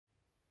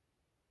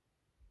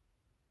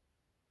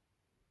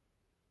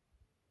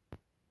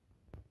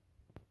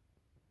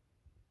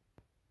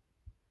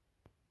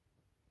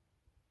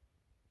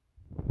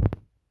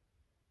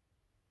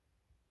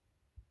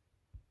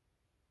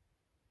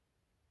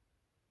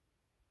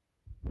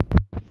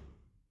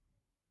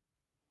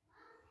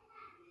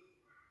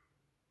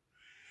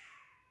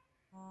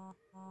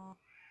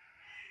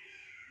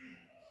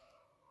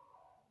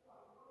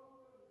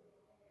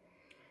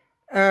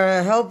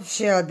Help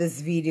share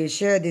this video.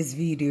 Share this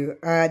video.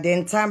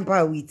 Then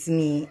tamper with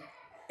me,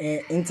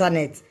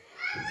 internet.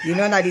 You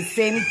know, that the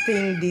same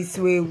thing this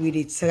way we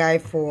did try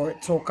for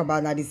talk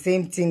about. Now the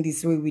same thing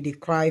this way we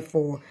did cry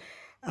for.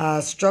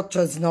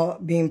 Structures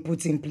not being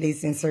put in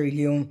place in Sierra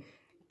Leone.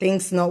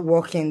 Things not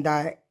working.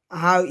 That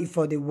how if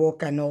for the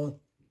work and all.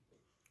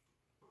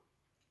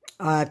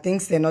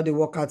 Things they're not the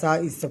work out how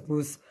it's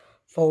supposed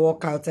for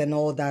workout and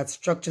all that.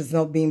 Structures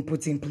not being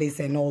put in place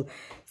and all.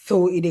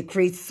 So it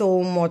creates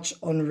so much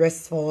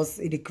unrest for us.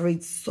 It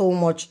creates so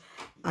much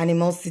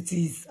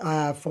animosities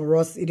for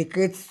us. It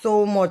creates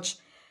so much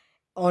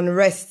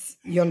unrest.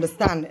 You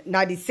understand?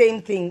 Now the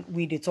same thing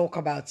we did talk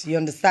about. You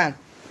understand?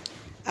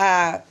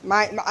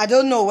 I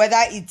don't know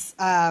whether it's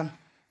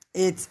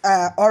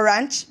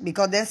orange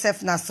because then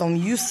self now some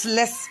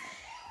useless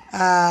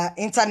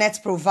internet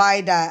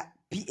provider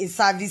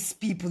service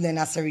people in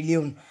Sierra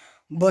Leone.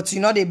 But you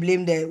know they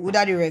blame them.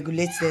 Whether they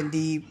regulate them,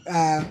 the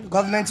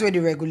government where they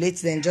regulate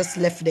them just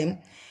left them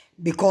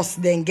because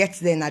then get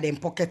them and then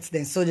pockets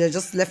them. So they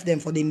just left them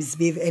for the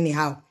misbehave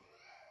anyhow.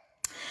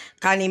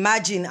 Can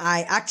imagine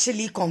I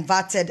actually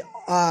converted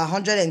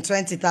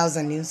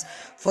 120,000 news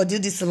for do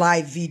this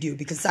live video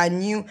because I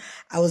knew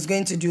I was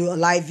going to do a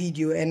live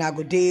video and I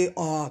go day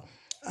for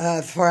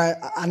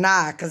an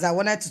hour because I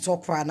wanted to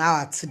talk for an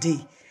hour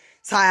today.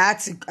 So I had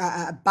to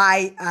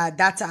buy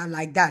data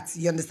like that.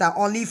 You understand?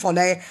 Only for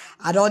like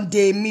I don't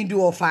day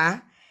middle of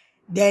her.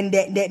 Then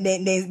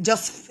they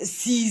just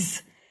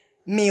seize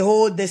me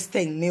whole this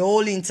thing, me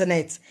whole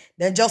internet.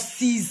 They just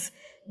seize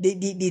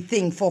the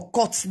thing for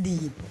cut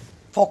the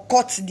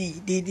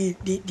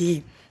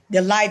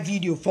live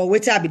video for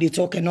which I be the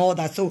talk and all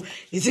that. So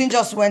it thing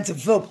just went to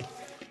VUP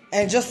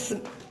and just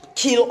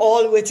kill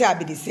all which I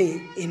be the say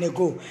in a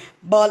go.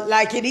 But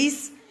like it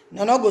is,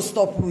 no not go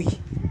stop we.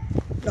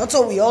 Not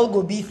so we all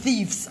go be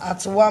thieves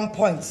at one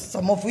point.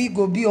 Some of we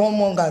go be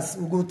homemongers.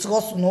 We go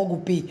trust, we not go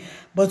pay.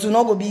 But we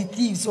not go be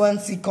thieves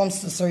once it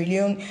comes to Sierra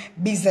Leone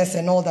business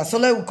and all that. So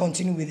let me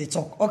continue with the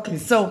talk. Okay,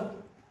 so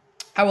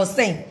I was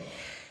saying,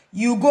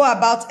 you go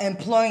about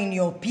employing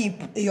your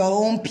people, your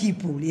own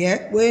people,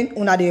 yeah? When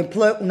una they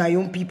employ una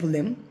own people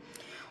them,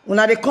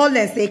 una they call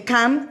them say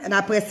come and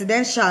a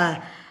presidential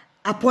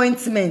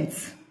appointment.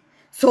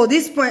 So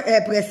this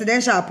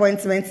presidential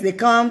appointments they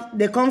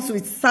comes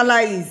with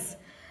salaries.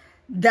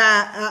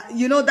 That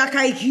you know that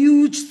kind of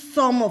huge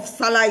sum of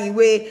salary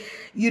where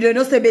you don't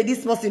know say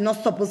this person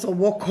not supposed to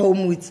walk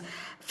home with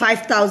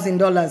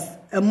 $5,000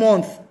 a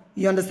month.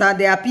 You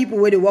understand? There are people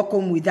where they walk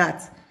home with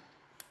that.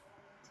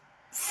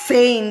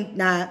 Saying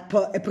that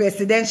a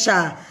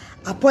presidential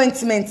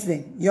appointment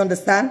then, you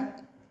understand?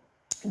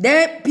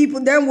 Then people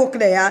then work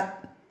there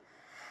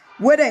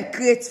where they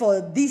create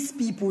for these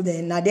people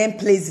then now them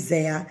places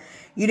there.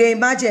 You don't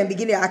imagine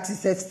begin to ask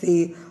yourself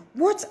say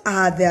what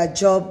are their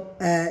job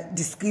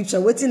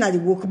description? What in are the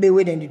work they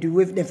wait and they do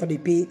with them for the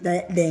pay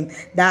them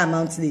that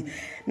amount they.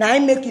 Now I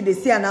make you they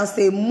say and I'll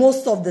say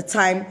most of the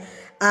time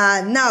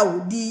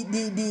now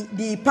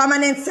the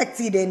permanent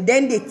secretary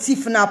then they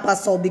thief now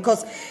pass all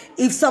because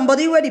if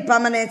somebody where the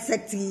permanent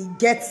secretary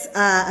gets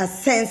a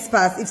sense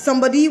pass, if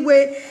somebody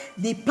where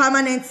the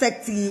permanent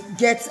secretary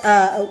gets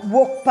a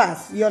work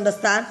pass, you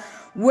understand?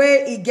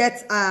 Where it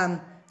gets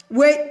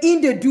where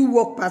in the do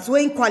work pass,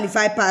 where in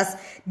qualify pass,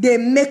 they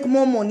make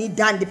more money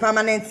than the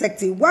permanent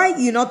secretary. Why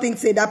you not think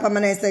say that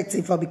permanent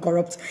secretary for be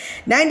corrupt?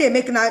 Now they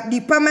make now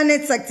the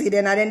permanent secretary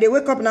then and then they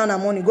wake up now in the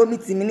morning, go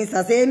meet the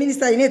minister, say, hey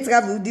minister, you need to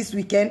travel this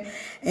weekend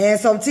and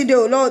something they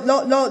will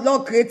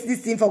Lord create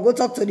this thing for go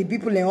talk to the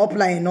people and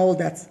apply and all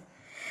that.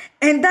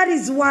 And that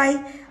is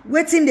why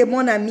waiting the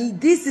money,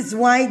 this is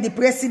why the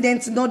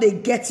president know they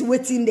get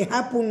waiting they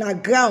happen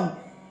on ground.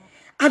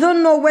 I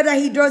don't know whether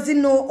he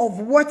doesn't know of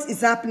what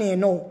is happening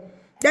and all.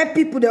 That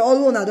people they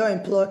all want to don't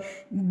employ.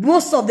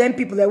 Most of them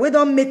people that we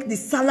don't make the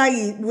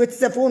salary with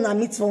the phone and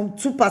meet from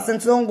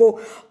 2% don't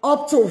go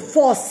up to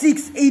 4,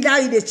 6,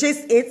 either they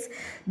chase 8.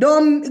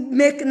 Don't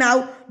make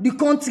now the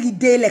country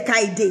day like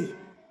I day.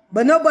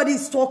 But nobody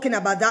is talking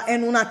about that.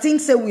 And when I think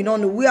say we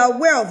don't know, we are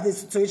aware of the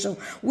situation.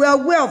 We are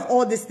aware of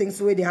all these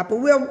things where they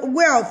happen. We are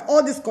aware of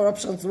all these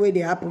corruptions where they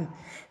happen.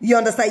 You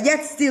understand?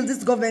 Yet still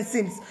this government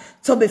seems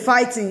to be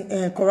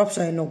fighting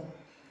corruption and all.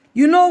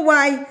 You know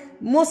why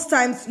most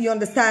times you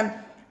understand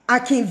I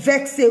can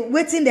vex say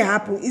waiting they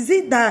happen. Is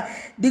it that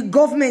the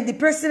government, the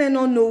president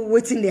don't know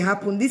waiting they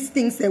happen? These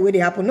things say where they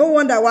happen. No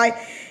wonder why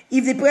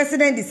if the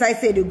president decides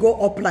say they go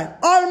upline,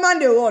 all man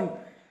they run.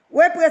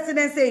 Where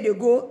president say they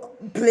go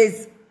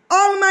place,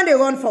 all man they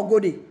run for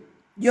good.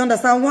 You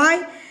understand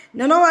why?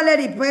 No one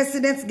let the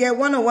president get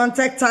one-on-one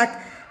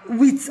tack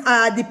with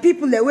the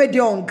people that were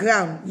there on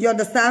ground. You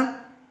understand?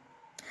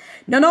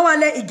 No one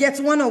let it get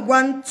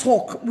one-on-one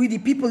talk with the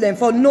people then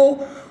for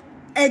no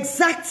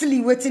exactly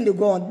waiting to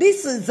go on.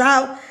 This is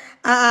how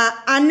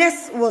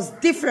Anes was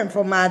different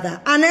from other.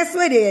 Anes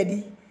where they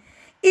ready.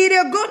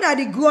 Either go na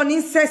the ground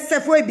in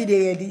self where be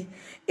they ready.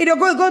 Either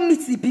go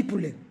meet the people.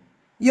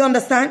 You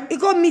understand? You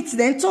go meet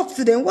them, talk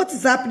to them. What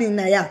is happening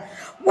now?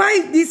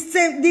 Why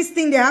this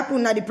thing they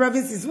happen at the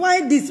provinces?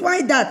 Why this?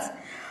 Why that?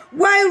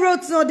 Why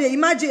roads not there?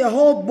 Imagine a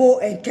whole bow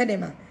and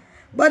Kenema.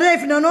 But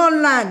if no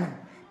land,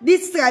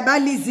 this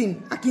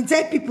tribalism, I can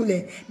tell people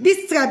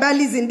this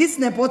tribalism, this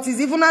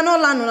nepotism, if una no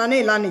land, una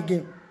no land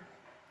again.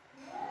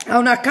 I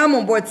wanna come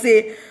on board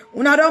say,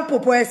 una don't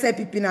propose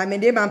SLPP na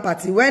Mendeban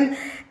party. When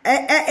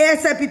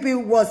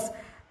SLPP was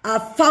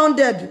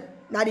founded,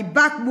 now the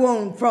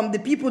backbone from the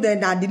people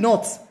then at the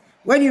north.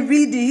 When you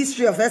read the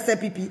history of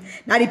SLPP,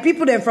 now the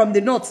people then from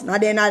the north, now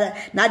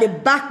the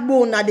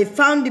backbone, now they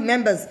found the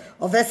members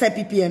of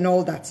SLPP and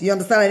all that. You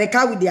understand? And they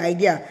come with the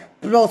idea,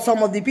 plus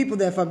some of the people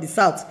then from the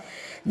south.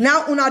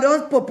 Now, una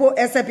don't propose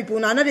SLPP,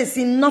 una not they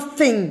see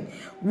nothing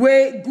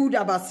way good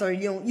about Sierra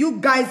Leone. You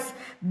guys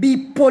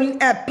be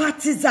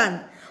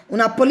partisan.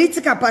 Una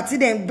political party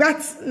then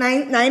that's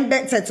nine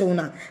better to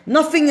una.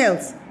 Nothing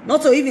else.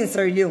 Not to even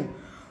Sierra Leone.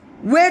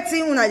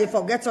 Waiting una they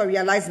forget to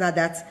realize now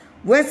that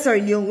when Sierra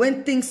Leone,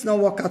 when things not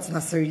work out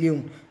in Sierra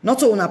Leone, not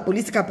to una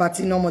political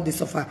party no more they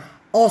suffer.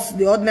 Us,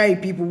 the ordinary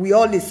people, we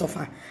always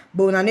suffer.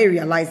 But una they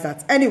realize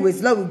that.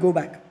 Anyways, let we go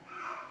back.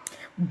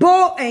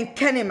 Bo and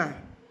Kenema,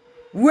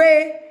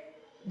 we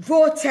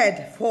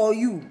voted for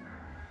you.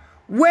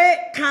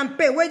 Where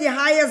campaign, where the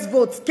highest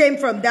votes came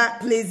from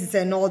that places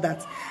and all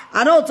that.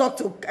 I don't talk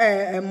to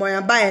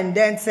Moyamba and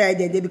then say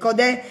they because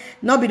then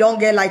nobody don't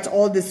get light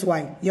all this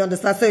while. You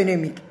understand? So you know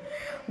me.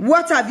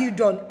 What have you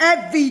done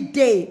every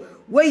day?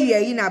 Where you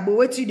are in about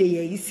what you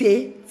day? You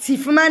say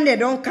Tifman they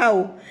don't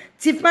cow.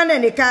 Tifman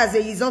and the car as a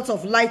result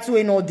of light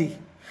way all day.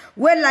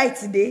 Where light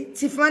today,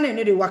 Tifman and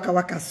the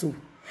waka so.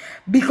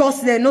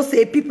 Because they know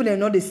say people they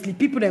know they sleep,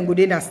 people then go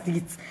in the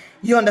streets.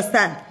 You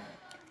understand?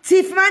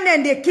 Tifman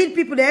and they kill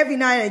people every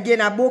now and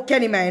again about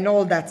Kenema and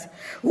all that.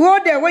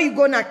 Road there where you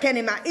go na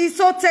Kenema, it's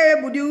so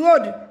terrible. The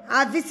road,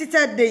 I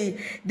visited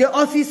the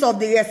office of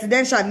the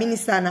residential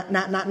minister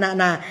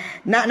na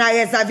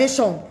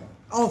reservation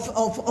of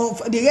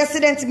the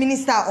resident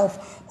minister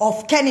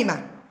of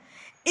Kenema.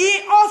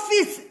 In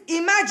office,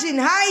 imagine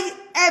high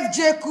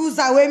FJ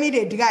cruiser where me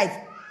they drive.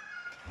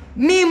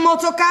 Me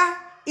motoka,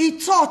 it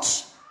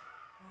touch.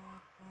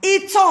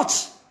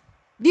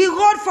 The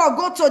road for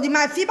go to the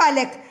my fever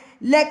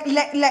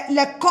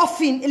like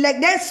coffin, like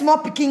that small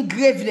picking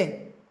grave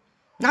then.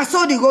 I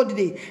saw the road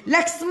there.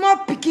 Like small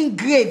picking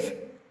grave.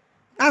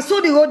 I saw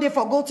the road there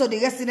for go to the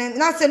resident.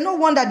 And I said, no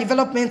wonder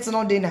development's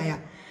not there now.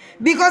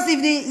 Because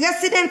if the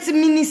resident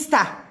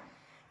minister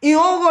in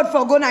all road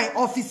for go na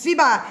office,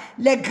 fever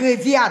like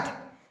graveyard.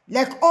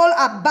 Like all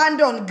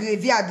abandoned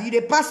graveyard. You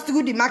they pass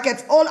through the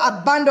market, all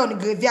abandoned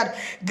graveyard.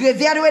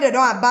 Graveyard where they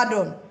don't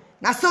abandon.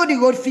 I saw the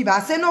road fever. I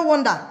said, no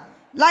wonder.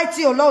 Light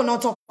to your law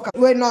not talk.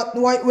 We're not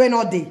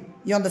there.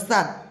 You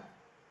understand?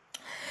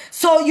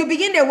 So you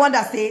begin to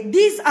wonder, say,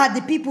 these are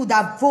the people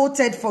that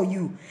voted for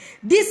you.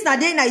 These are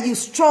then you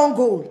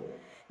stronghold.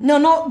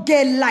 No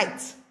get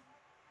light.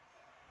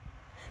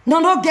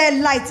 No get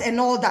light and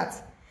all that.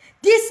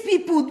 These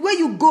people, where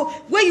you go,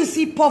 where you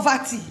see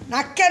poverty.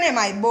 Now can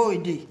my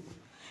boy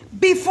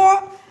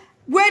before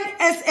when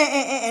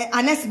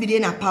an SBD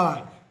in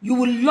power, you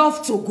will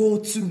love to go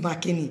to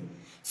McKinney.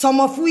 Some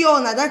of we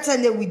all at that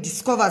time that we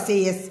discover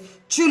say yes,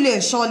 truly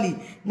and surely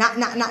na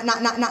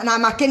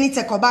McKinney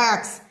Teko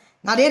barracks.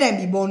 Now they then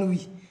be born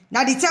we.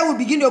 Now the time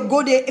we begin to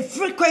go there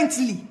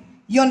frequently.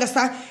 You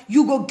understand?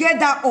 You go get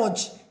that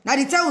urge. Now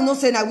the time we not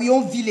say that we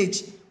own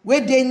village where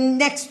they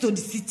next to the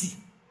city.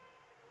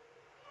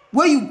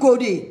 Where you go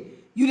there,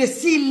 you they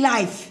see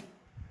life.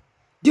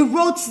 The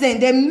roads then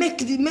they make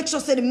sure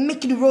say they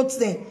make the roads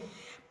then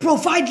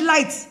provide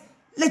lights.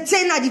 Let's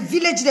say now the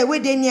village there where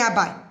they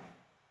nearby.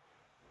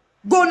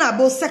 Go now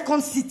about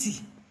second city.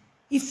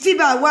 If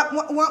fever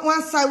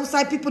one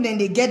side people then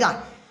they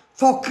gather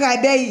for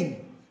crybaying.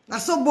 Now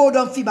so bold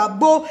on fever,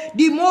 bo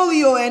the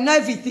Morio and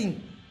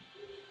everything.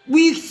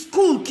 We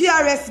school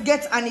QRS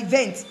get an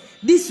event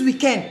this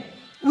weekend.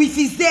 With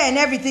his day and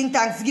everything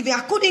Thanksgiving.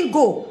 I couldn't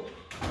go.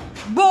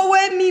 But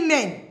where me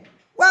men?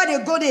 Why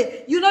they go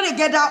there? You know they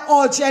get that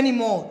urge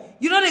anymore.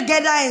 You know they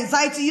get that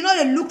anxiety. You know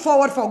they look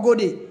forward for go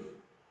there.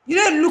 You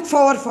know they look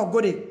forward for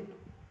go there.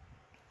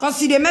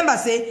 Because you remember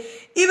say,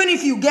 even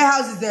if you get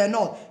houses there or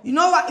not, you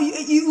know what?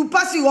 You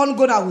pass you won't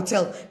go to a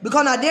hotel.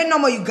 Because at the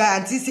number you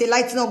guarantee say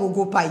lights not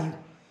go by you.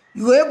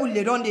 You were able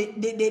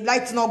they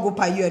lights not go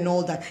by you and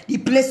all that. The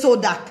place so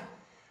dark.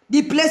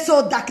 The place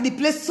so dark. The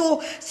place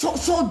so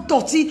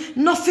dirty.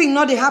 Nothing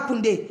not they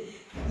happen there.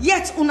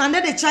 Yet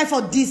unanda they try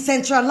for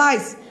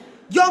decentralized.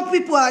 Young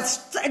people are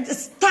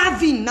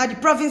starving now the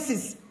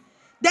provinces.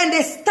 Then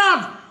they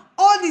starve.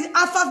 All these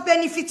half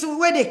benefits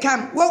where they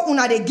come. What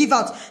una they give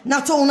out. Now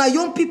to una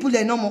young people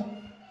there no more.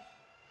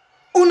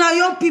 Una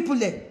young people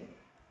there.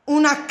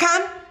 Una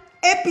come,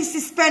 APC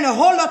spend a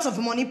whole lot of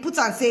money, put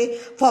and say,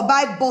 for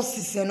buy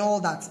buses and all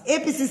that.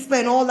 APC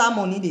spend all that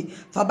money there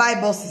for buy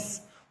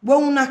buses.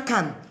 When una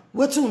come,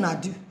 what una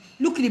do?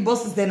 Look at the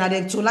buses then, and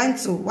then to line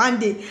to one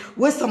day,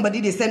 where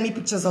somebody they send me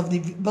pictures of the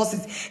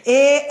buses.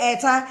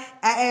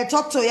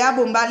 Talk to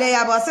Yabo Mbale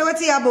Yabo. I say, what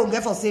Yabo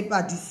get for say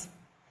about this?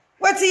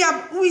 What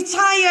Yabo? We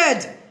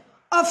tired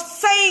of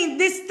saying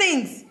these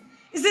things.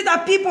 Is it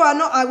that people are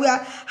not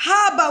aware?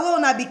 How about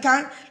when I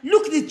become?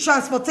 Look the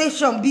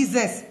transportation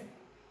business.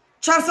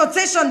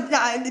 Transportation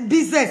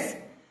business.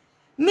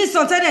 Me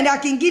sometimes I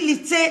can give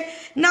lift say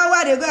now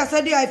where they go. I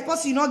said if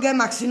possible you not get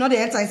max, you know they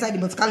enter inside the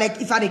motor like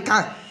if I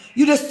can.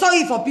 You just store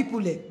it for people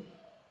there.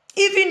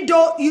 Even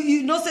though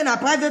you know say a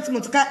private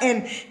motor car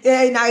and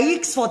in a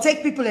risk for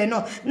take people and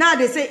no. Now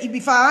they say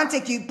if I want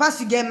take you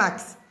pass you get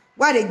max.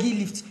 Why they give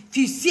lift? If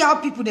you see how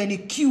people then they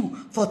queue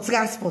for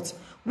transport,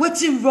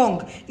 what's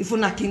wrong if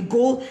una can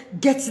go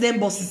get them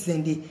buses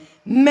and they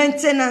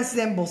maintenance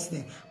them bus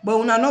them. But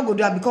una not go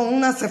there because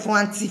una say for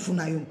one thief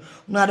una you.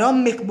 Una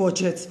don't make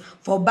budget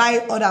for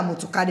buy other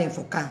motor car them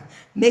for car.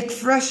 Make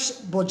fresh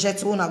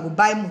budget una go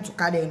buy motor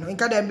car them. In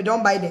case they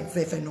don't buy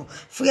themselves no.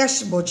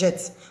 Fresh budget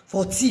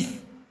for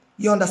thief.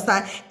 You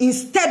understand?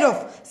 Instead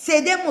of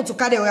say them motor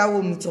car they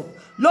will meet up.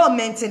 Low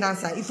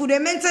maintenance. If we the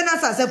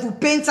maintenance ourselves we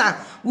painter,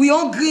 we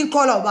on green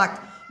color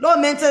back. Low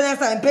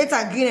maintenance and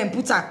painter green and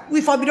putter.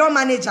 We forbid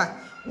manager.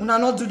 Una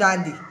not do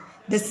that day.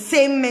 The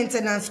same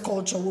maintenance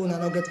culture we una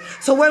not get.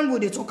 So when we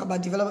they talk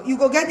about development, you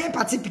go get them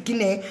party picking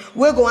there.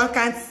 We go and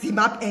can't steam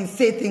up and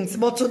say things.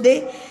 But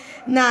today,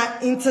 now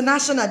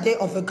International Day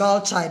of a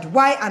Girl Child.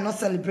 Why I not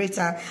celebrate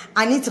her?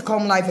 I need to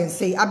come live and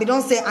say. I be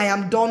don't say I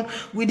am done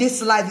with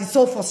this life. It's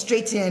so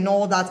frustrating and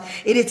all that.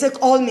 It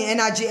take all my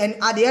energy and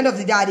at the end of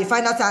the day, they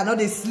find out I know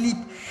they sleep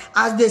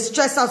as they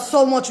stress out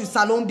so much with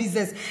salon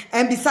business.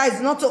 And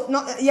besides, not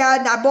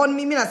I born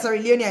me as a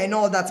Leonia and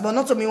all that, but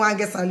not to me one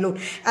get salon.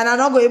 And I'm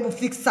not going to able to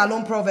fix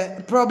salon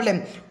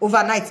problem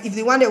overnight if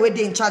the one that were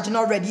they in charge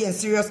not ready and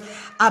serious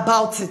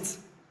about it.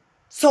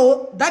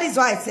 So that is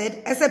why I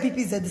said SLPP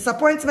is a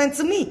disappointment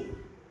to me.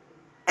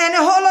 And a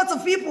whole lot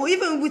of people,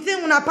 even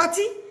within una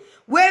party,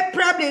 where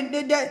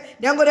probably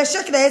they're going to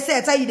shake their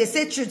head, tell you they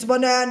say truth,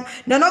 but they're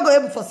not going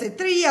to able to say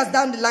 3 years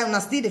down the line, una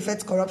still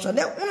defend corruption.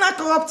 They're una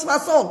corrupt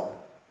us all.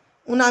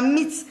 Una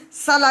meet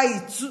salary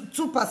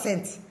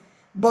 2%,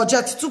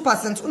 budget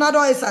 2%, una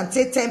don't and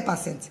take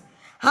 10%.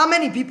 How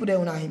many people they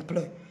una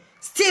employ?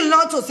 Still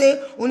not to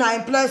say una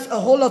employs a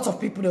whole lot of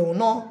people they will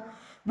know.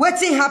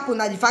 Waiting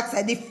happen at the fact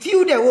that the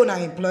few they wanna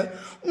employ,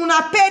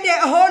 una pay them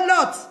a whole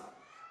lot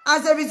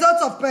as a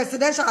result of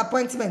presidential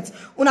appointments.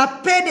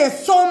 Una pay them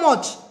so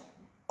much,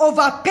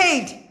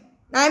 overpaid.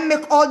 Now I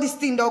make all this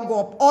thing don't go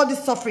up, all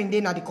this suffering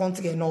in the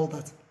country and all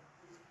that.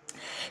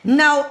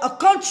 Now a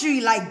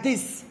country like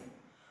this,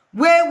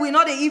 where we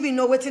not even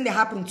know what's going to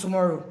happen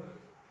tomorrow,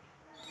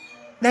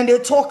 then they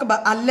talk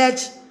about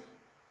alleged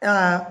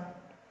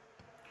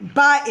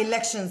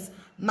by-elections,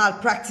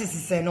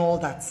 malpractices and all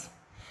that.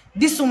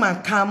 This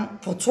woman come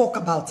for talk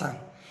about her.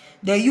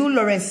 The you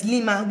Lawrence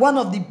Lima, one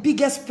of the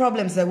biggest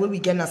problems that we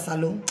get in a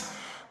salon.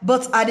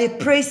 But I they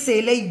pray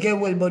say let you get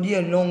well body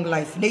a long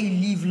life, let you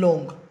live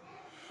long.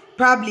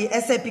 Probably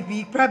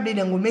SLPP, probably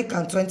then will make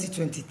in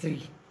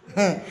 2023.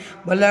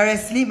 But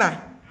Lawrence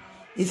Lima,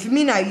 if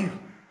me na you,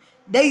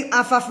 then you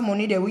have half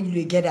money the way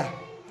you together.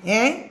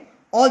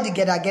 All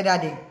together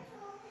there.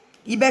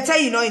 You better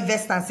you not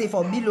invest and save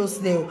for bills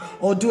there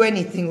or do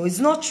anything. It's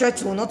not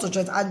threat or not a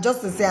threat. I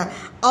just to say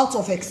out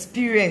of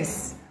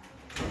experience.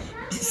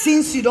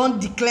 Since you don't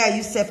declare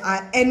yourself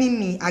an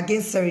enemy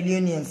against Sierra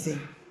Leoneans,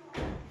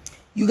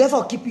 you get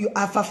to keep you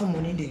half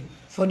money there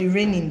for the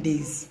raining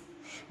days.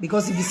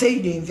 Because if you say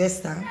you're the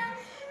investor,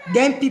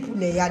 then people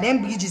there,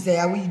 then bridges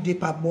there where you do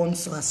per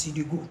bonds so as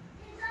you go.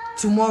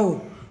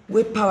 Tomorrow,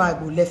 where power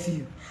go left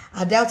you.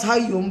 I doubt how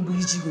your own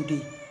bridge go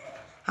there.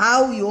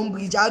 How your own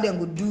bridge, how they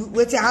go do,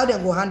 wait how they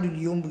go handle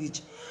your own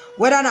bridge.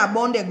 Whether na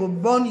born they go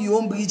burn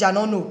your own bridge, I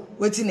don't know.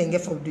 Waiting and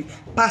get from the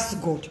past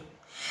God.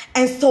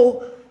 And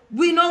so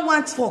we don't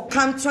want for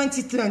camp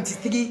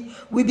 2023.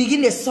 We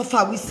begin to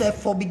suffer we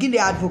self for begin to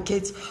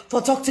advocate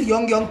for talk to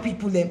young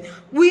people them.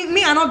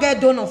 Me I not get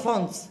donor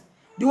funds.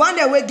 The one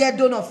that will get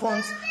donor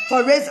funds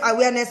for raise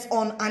awareness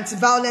on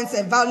anti-violence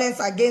and violence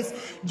against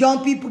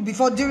young people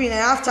before, during, and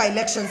after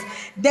elections.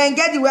 Then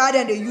get the way how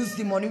they use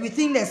the money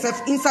within themselves,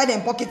 inside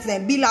their pockets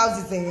and build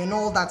houses and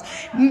all that.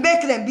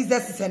 Make them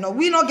businesses and all.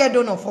 We not get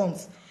donor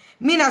funds.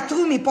 Me not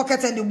through me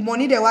pockets and the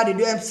money they want to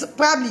do. And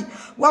probably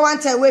one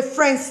time we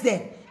friends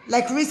there.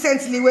 Like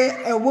recently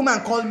where a woman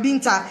called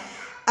Binta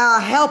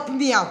helped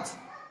me out.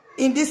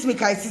 In this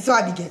week, I see so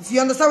I get.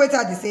 You understand what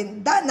I say?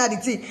 That not the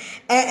thing.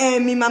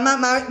 Me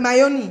mama,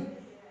 Mayoni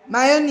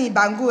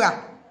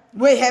Bangura,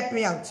 will help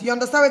me out. You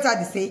understand what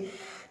I say?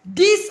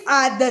 These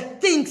are the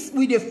things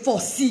we they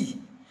foresee.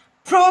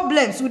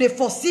 Problems we they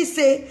foresee.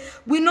 Say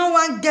we no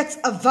one gets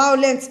a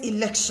violent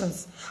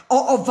elections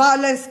or a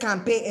violence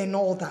campaign and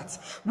all that.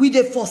 We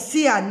they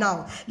foresee her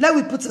now. Let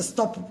we put a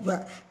stop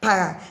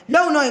para.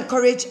 Let we not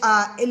encourage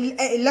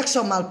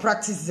election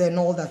malpractice and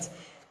all that.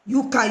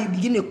 You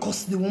begin to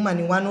curse the woman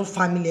in one old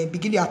family and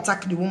begin to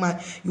attack the woman.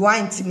 You want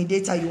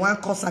intimidate her, you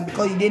want curse her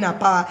because you didn't have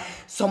power.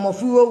 Some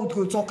of you would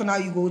go talk now,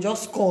 you go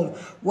just call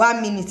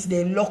 1 minute,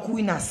 then lock you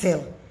in a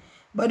cell.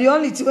 But the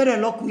only thing when they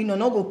lock you in,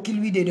 not go kill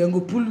we, they don't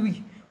go pull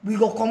we. we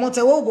go come out,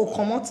 we go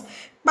come out.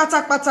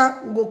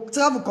 Pata, we go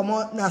travel come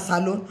out na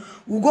salon.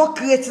 We go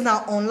create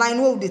now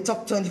online where they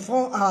talk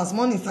 24 hours,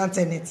 morning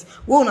internet.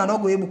 We will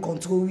not go able to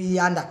control we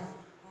under.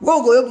 We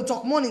will go able to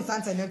talk morning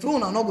internet. We will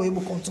not go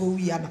able to control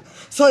we under.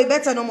 So it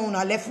better no more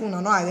una left una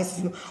no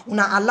arrest you.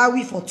 Una allow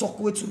we for talk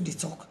way to the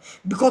talk.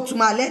 Because to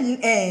my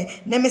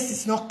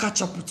nemesis not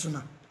catch up with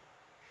una.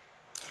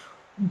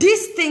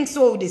 These things,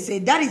 so they say,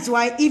 that is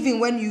why even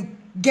when you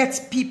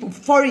get people,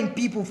 foreign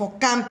people for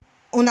camp,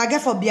 una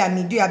get for beer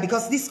media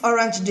because this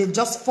orange they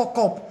just fuck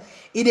up.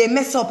 If they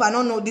mess up, I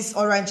don't know this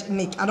orange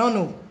make. I don't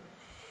know.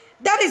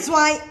 That is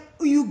why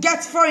you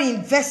get foreign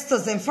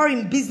investors and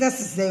foreign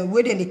businesses there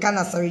where they can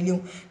as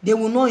they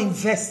will not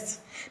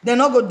invest. They're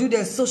not going to do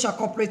their social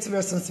corporate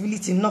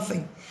responsibility,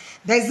 nothing.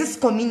 There's this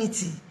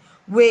community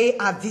where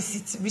I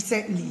visit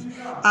recently.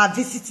 I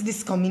visit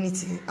this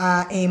community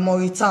in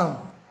Mauritania.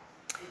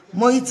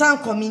 Mauritania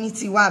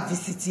community where I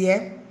visit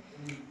here.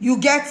 You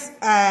get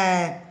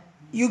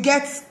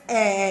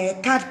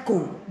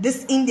Cadco,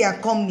 this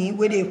Indian company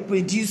where they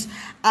produce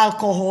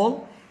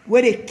alcohol,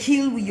 where they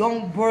kill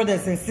young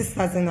brothers and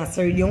sisters in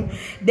Sierra Leone.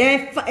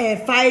 Then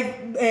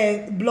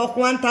 5 block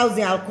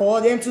 1,000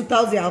 alcohol, then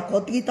 2,000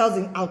 alcohol,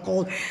 3,000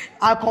 alcohol.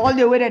 Alcohol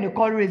the way that they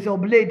call razor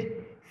blade,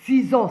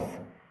 scissors,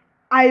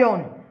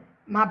 iron.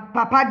 My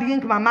papa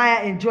drink,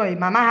 mama enjoy,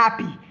 mama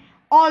happy.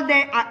 All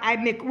them I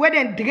make where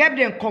they grab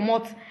them come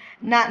out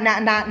na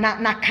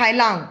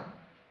Kailan.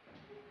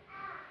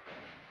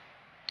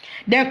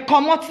 Then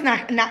come out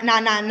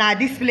na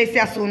this place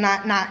here, so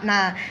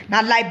na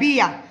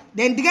Liberia.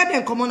 Then they get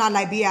them come on na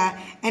Liberia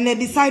and they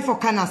decide for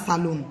Kana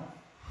Salon.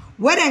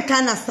 Where then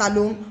Kana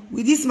Salon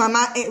with this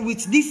mama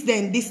with this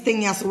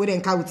thing here, so where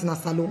then can with na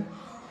Salon.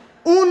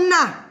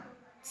 Una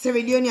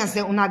Sierra Leoneans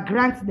say una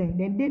grant them.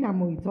 Then they na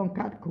Moriton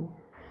Cadco.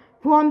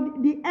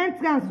 From the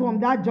entrance from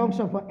that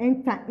junction for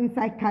enter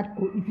inside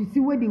Cadco, if you see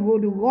where the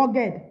road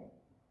rugged,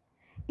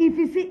 if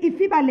you see if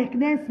you like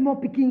them small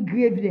picking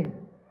grave them.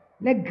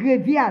 Like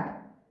graveyard,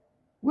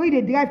 where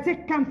they drive,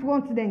 take camp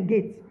front then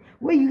gate.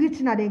 Where you reach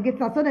now, they get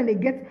so then they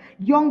get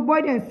young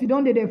boy then sit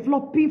down, they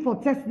flopping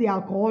for test the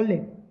alcohol.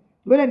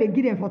 Where they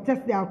give them for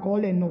test the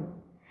alcohol no.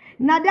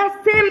 Now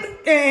that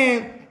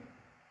same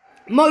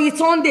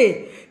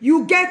Moritonde,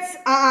 you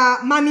get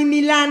Mami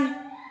Milan.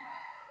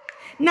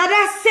 Now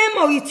that same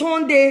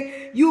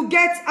Moritonde, you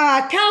get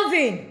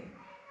Kelvin,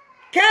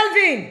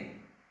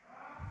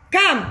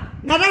 come.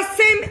 Now that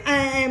same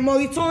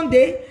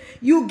Moritonde.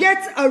 You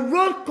get a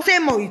road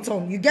same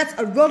Moriton. You get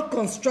a road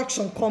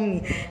construction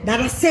company that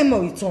is same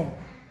Moriton.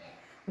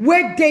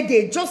 Where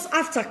they just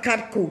after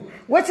Cadco.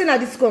 What's in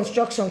this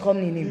construction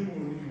company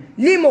name?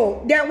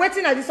 Limo. Then what's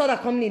in this other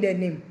company their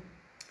name?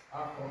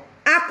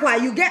 Aqua.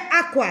 You get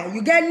Aqua.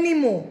 You get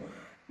Limo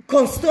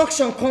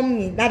construction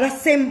company that is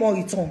same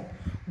Moriton.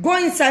 Go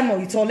inside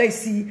Moriton. Let's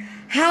see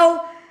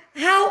how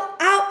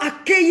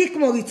archaic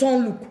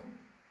Moriton look.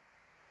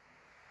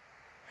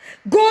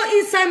 Go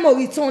inside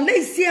Moriton.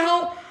 Let's see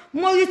how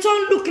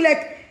Moriton look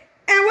like,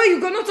 and where you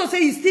go not to say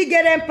you still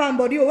get them pan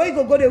body, or where you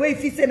go the way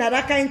if you say na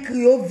that kind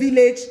Creole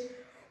village,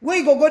 where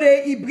you go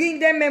there, you bring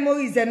them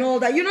memories and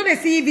all that. You know they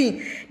see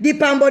even the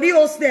pan body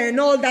host there and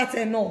all that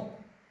and all.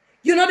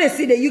 You know they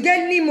see that you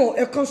get Nemo,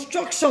 a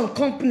construction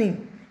company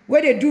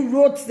where they do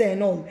roads there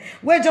and all.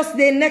 Where just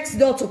they next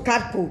door to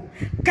Cadco.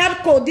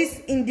 Cadco,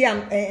 this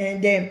Indian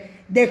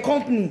their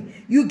company.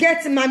 You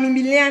get Mami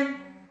Milan,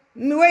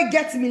 where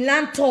get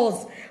Milan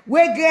tours.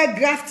 Where get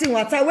grafting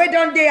water, where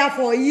don't they have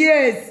for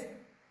years?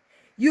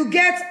 You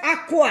get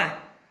Aqua,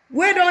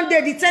 where don't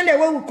they the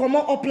where we come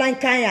out upline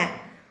Kenya?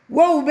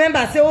 Where we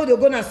remember say, oh, they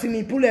go to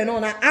swimming pool and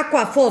all, now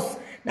Aqua first.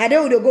 Now they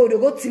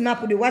go team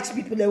up, they watch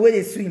people the way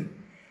they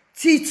swim.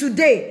 Till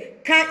today,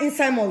 can't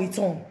inside my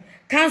return,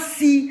 can't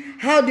see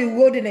how the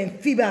road and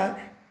fiber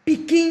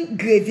picking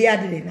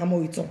graveyard in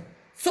Moriton.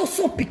 So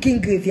picking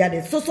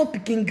graveyard, so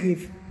picking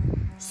grave.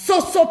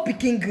 So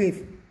picking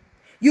grave.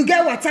 You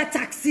get water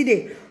taxi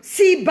day.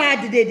 See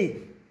bad day.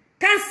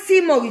 Can't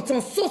see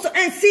Moriton. So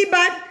and see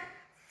bad.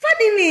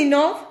 Funny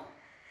enough.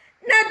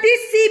 Now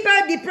this see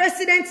bad the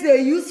president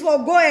they use for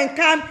go and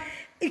come.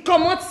 He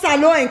come out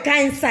salon and come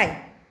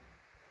inside.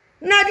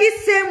 Now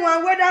this same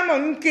one where that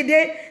man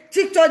kid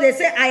TikTok they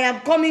say I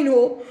am coming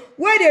home.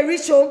 Where they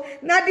reach home.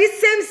 Now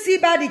this same see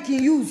bad they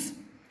can use.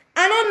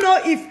 I don't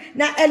know if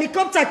now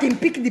helicopter can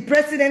pick the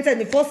president and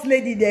the first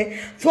lady there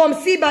from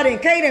see bad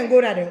and carry them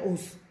go to their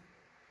house.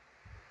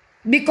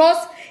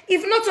 Because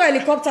if not a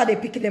helicopter, they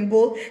pick them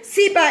both.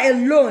 SIBA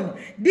alone,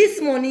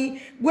 this money,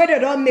 where they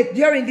don't make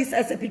during this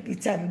SPP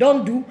time,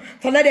 don't do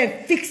for let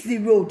them fix the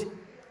road.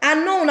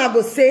 And no one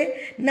go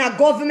say, now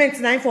government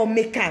now for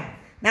make am.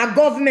 Now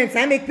government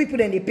I make people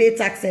then they pay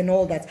tax and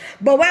all that.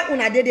 But why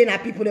una they na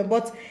people them?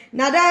 But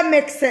now that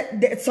makes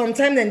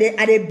sometimes then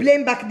they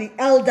blame back the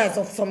elders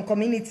of some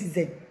communities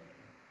then.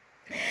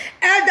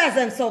 Elders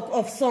and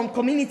of some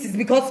communities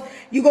because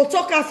you go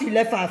talk after you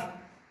left off.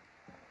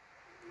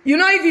 You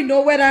don't even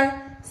know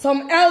whether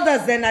some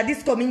elders then at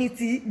this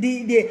community,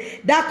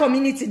 that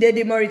community,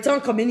 the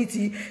Moriton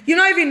community, you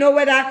don't even know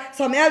whether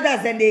some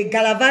elders then they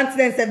galavant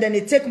themselves, then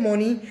they take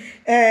money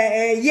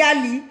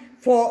yearly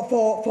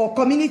for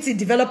community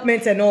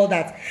development and all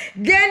that.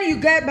 Then you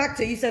get back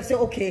to yourself, say,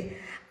 okay,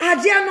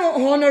 are there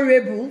no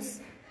honorables?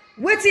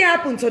 What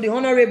happened to the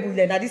honorable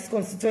then at this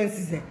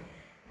constituencies then?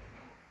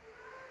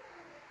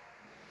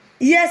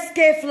 Yes,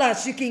 K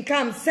Flash, you can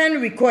come,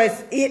 send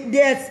requests.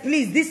 Yes,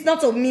 please. This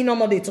not of me, no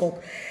more they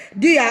talk.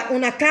 Do ya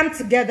wanna come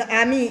together?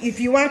 I mean,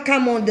 if you want to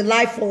come on the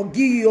live or give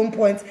you your own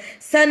points,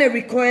 send a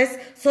request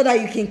so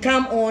that you can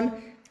come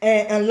on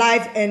and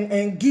live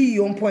and give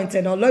your own points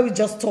and all. Let me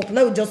just talk.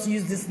 Let me just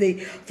use this day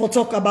for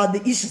talk about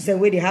the issues and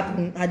where they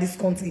happen at this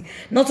country.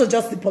 Not to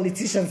just the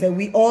politicians, and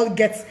we all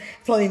get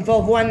for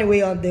involved one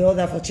way or the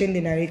other for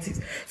changing narratives.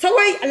 So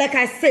when, like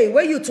I say,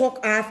 when you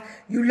talk half,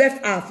 you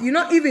left half. You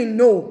not even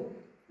know.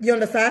 You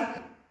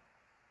understand?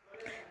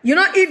 You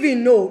don't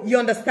even know. You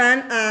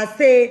understand?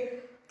 Say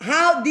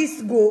how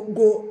this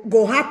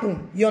go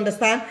happen. You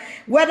understand?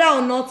 Whether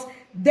or not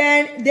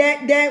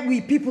then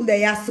we people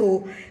there,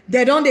 so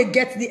they don't they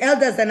get the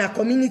elders in our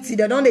community.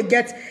 They don't they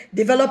get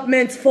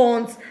development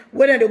funds.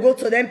 When they go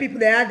to them people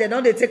there, they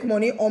don't they take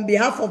money on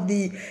behalf of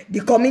the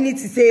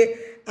community. Say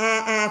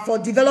for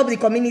develop the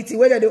community.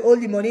 Whether they hold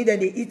the money, then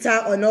they eat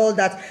her and all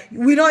that.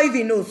 We don't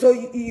even know. So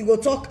you go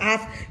talk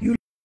half. You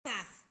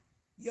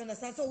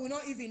understand? So we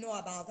don't even know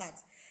about that.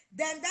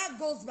 Then that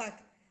goes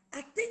back.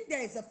 I think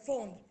there is a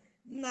fund,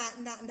 na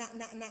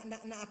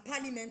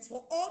parliament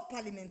for all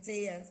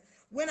parliamentarians.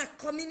 When a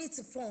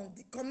community fund,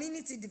 the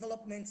community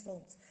development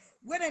funds,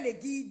 when they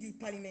give the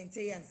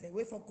parliamentarians, they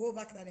wait for go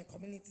back to the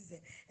communities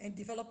and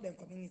develop their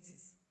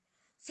communities.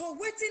 So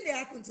what thing they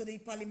happen to the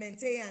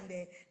parliamentarian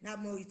there na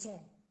Moriton?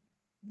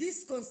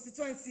 This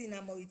constituency in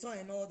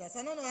Moriton and all that. So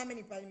I don't know how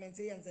many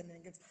parliamentarians and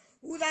then get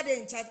who that they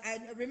in charge. I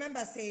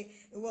remember say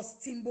it was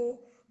Timbo,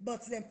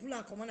 but then pull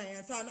and come on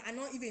and so I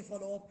not even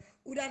follow up.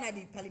 Who that are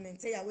the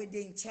parliamentarian where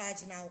they in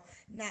charge now,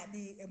 not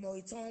the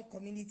Moriton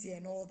community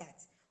and all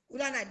that. Who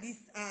that are this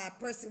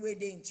person where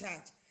they in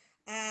charge.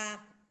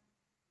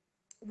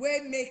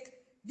 Where make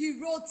the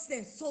roads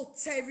then so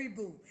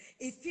terrible.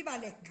 It feel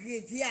like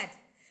graveyard.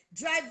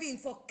 Driving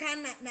for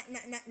Kana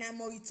na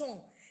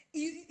Moriton.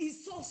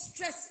 It's so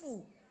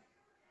stressful.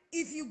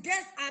 If you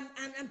get,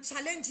 I'm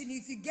challenging you.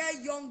 If you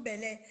get young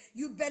belly,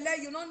 you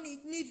don't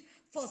need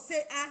for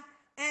say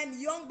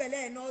and young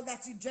belly and all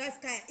that you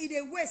drive car. It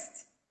a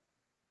waste.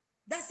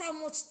 That's how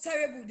much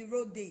terrible the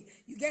road day.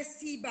 You get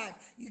Seabag,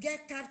 you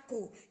get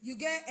Catco, you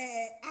get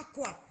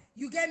Aqua,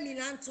 you get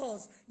Milan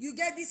Tours, you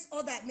get this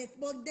other,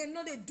 but they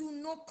know they do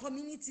no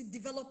community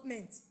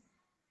development.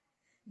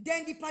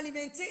 Then the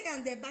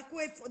parliamentarian they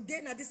backward for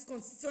then at this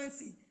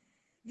constituency.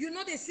 You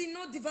know they see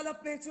no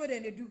development where they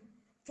do.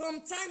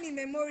 From time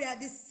immemorial,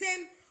 the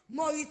same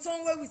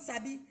Moriton where we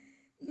sabi.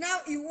 Now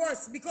it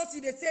worse because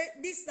they say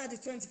this is the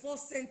 24th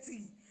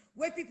century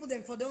where people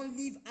then for don't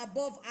live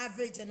above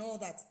average and all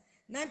that.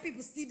 Now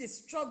people still they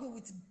struggle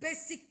with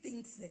basic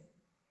things. Then.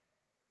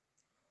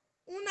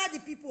 Una the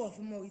people of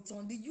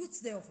Moriton, the youths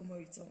there of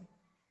Moriton.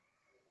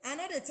 I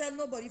know they tell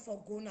nobody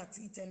for go at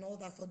it and all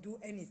that for do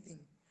anything.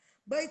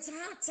 But it's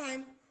hard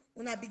time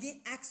when I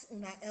begin ask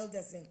una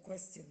elders and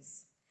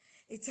questions.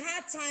 It's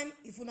hard time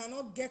if una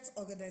not get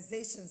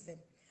organizations them.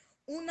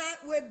 Una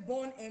were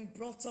born and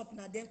brought up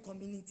na them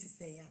communities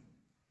there.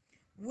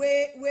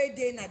 Where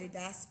they na the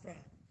diaspora.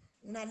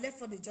 Una left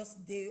for the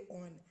just day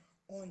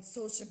on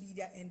social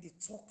media and they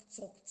talk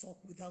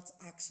without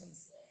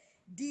actions.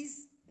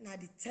 This na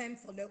the time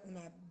for let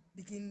una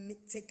begin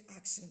take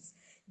actions.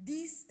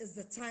 This is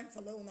the time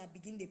for let una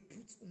begin they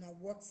put una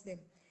words them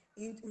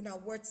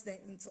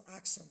into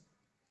action.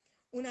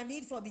 Una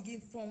need for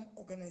begin form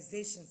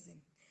organizations them.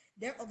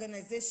 Their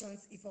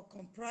organizations, if it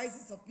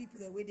comprises of people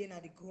that way they na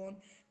the ground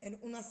and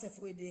una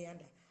self way they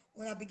under.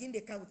 Una begin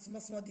they come with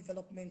small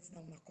developments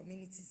now in our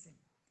communities.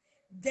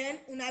 Then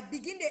una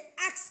begin they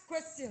ask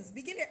questions,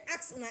 begin they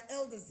ask una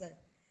elders.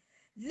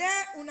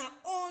 Let una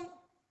own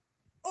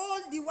all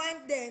the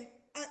one then.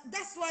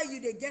 That's why you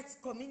they get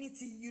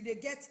community, you they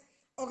get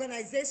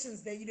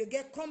organizations there, you they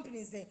get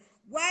companies there.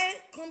 Why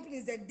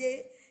companies that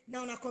they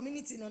now in a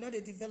community now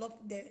they develop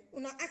there?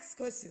 Una ask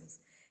questions.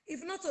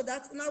 If not so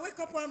that, una wake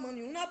up one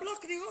morning, una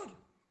block the road.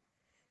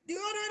 The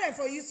road there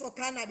for use for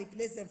car, na the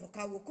place them for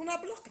car work, una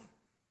block her.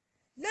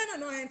 Let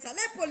no enter.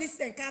 Let police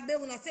then car they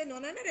una say no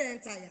they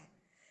enter here.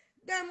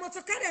 Then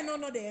motor car they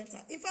no they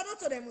enter. If I don't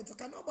tell them motor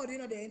car, nobody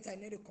know they enter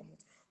and they come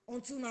out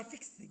until una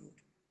fix the road.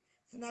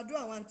 If una do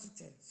I want to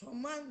tell.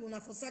 Some man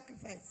una for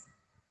sacrifice.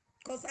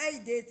 Because I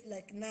did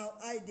like now,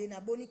 I did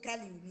a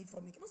bonically we need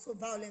for me. Not so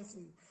violence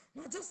for you.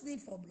 No, just need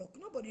for block.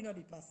 Nobody know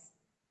the pass.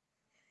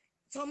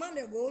 Some man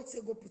they go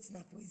also go put in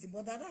a prison,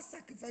 but that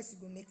sacrifice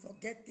you go make for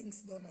get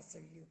things done as a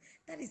real.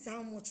 That is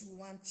how much we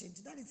want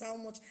change. That is how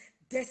much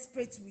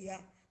desperate we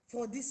are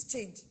for this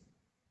change.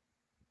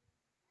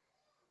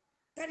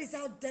 That is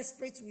how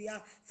desperate we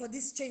are for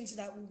this change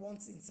that we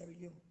want in Sierra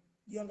Leone.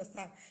 You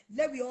understand?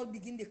 Let we all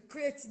begin to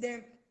create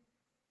them.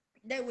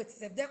 Then with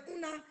them. Then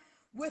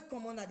we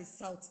come on at the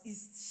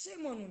southeast.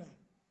 Shame on una.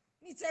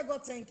 Me tell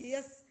God thank you.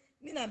 Yes,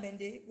 me na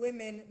bende,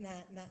 women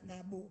na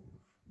bo.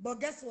 But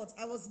guess what?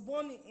 I was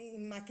born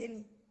in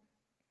Makeni.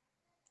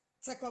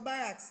 Teko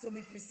Barracks, to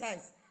be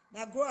precise.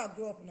 I grew up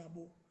na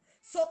bo.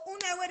 So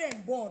una where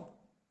them born.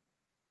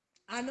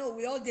 I know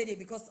we all did it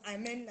because I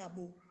meant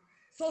Nabo.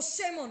 So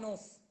shame on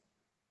us.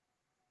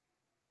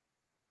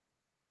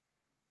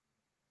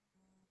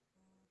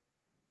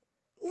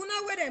 Una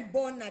where them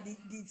born at the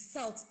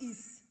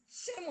southeast.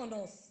 Shame on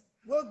us.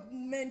 We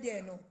men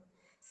there no.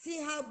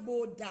 See how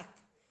bold dark.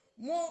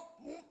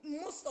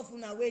 Most of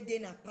una where they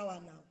na power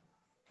now.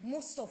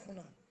 Most of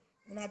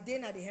una dey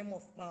na the hem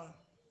of power.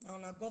 Now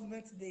una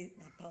government dey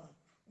na power.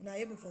 Una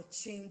able for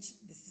change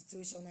the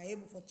situation. Una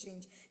able for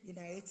change the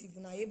narrative.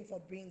 Una able for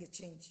bring a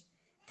change.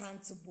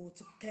 Countable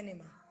to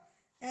Kenema.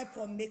 Help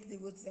for make the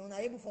roads them. Una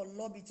able for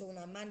lobby to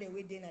una man the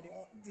way they na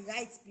the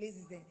right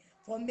places then.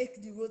 For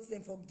make the roads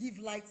them, for give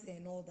lights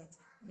and all that.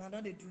 Una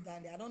don't they do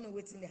that. I don't know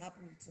what's in the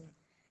happen with una.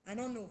 I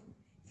don't know.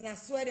 If I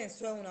swear then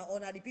swear una or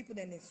the people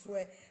then they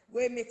swear.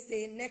 We make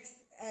say next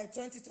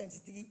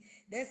 2023,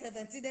 then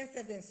 17, then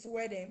 7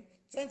 swear them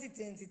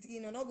 2023.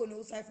 No not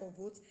gonna side for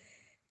votes.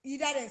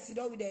 Either then sit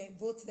down with them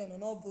votes them or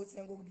not votes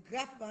then go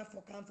grab man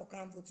for camp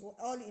votes. So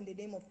all in the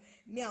name of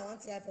me. I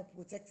want to have for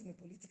protecting the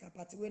political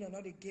party. We're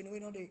not again.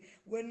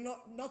 We're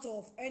not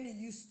of any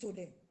use to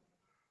them.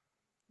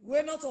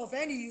 We're not of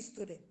any use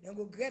to them. Then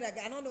go great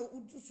again. I don't know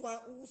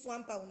who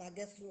swampa when I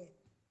get through it.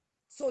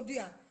 So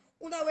dear,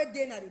 una we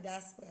dey na the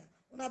diaspora.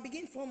 Una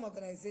begin form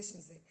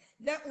organizations.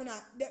 Let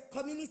una the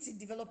community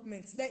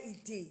development. Let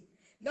it dey.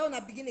 Let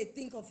una begin to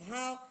think of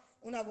how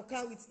una go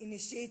come with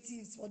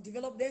initiatives for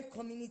develop them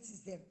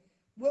communities them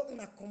where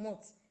una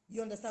comot.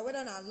 You understand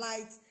whether na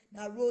lights,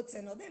 na roads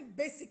and all them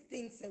basic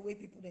things the way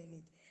people they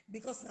need.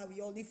 Because now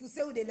we all if you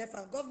say we dey left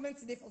and government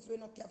today for we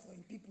not care for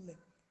in people them.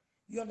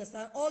 You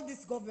understand? All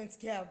these governments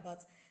care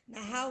about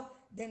now how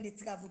then they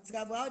travel,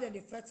 how then they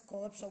fight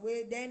corruption,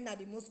 where then are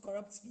the most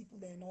corrupt people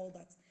there and all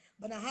that.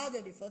 But now how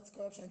then they fight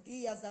corruption 3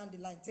 years down the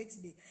line, takes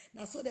the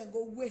now so they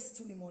go waste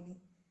too the money.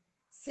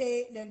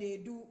 Say then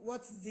they do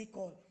what is it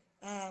called?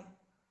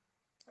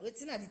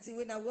 Waiting at the thing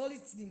when I will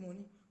it's the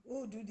money,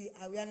 who do the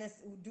awareness,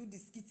 who do the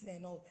skits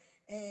and all.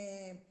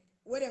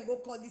 Where then go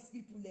call these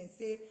people and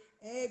say,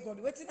 hey God,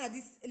 waiting at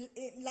this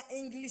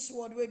English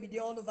word will be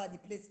there all over the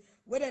place.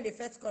 Where then they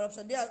fight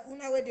corruption, they are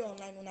una where they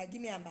online, una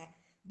give me a back.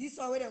 This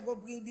one where they go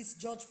bring this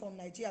judge from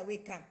Nigeria, where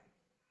come.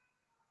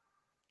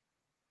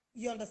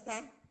 You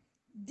understand?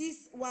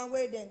 This one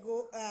where they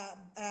go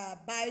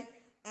buy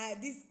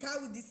this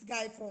carry this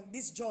guy from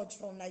this judge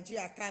from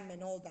Nigeria come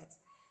and all that.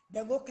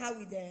 They go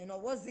carry them, you know,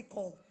 what's it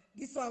called?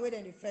 This one where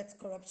they fight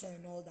corruption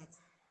and all that.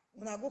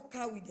 When I go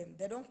carry them,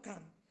 they don't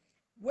come.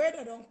 Where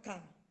they don't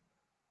come,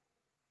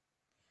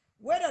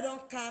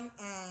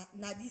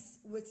 now this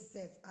way to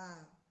say,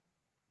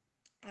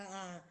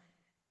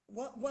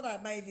 what I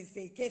might even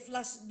say, K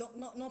Flash,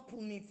 not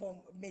pull me from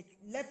make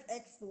left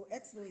expo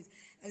is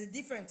as a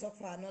different talk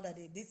for another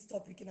day. This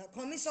topic,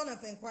 commission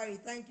of inquiry.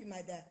 Thank you,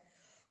 my dad.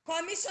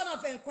 Commission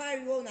of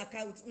inquiry on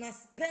account, now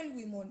spend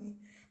with money,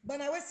 but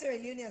now West Sierra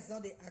Leoneans now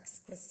they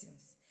ask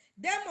questions.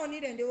 Their money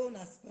then they won't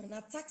spend,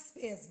 now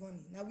taxpayers'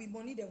 money, now we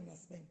money they won't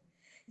spend.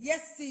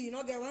 Yes, see, you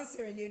know, get one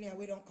Sierra Leonean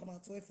we don't come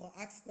out wait for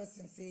ask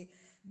questions, say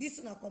this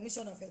on a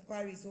commission of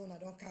inquiry zone, I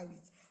don't carry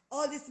it.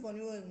 All this money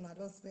I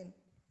don't spend.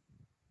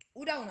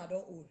 Who that one I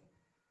don't own?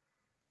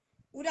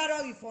 Who that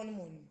don't refund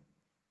money?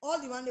 All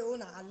the one they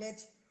own are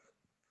alleged,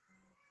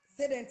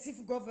 say then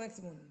thief government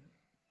money.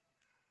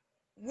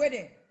 Where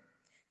then?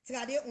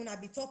 Trade una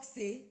be talk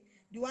say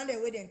the one that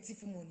way them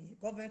thief money,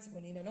 government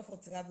money, they're not for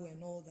travel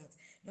and all that.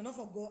 They're not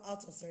for go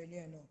out of Sierra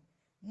Leone and all.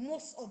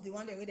 Most of the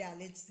one that way they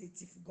alleged say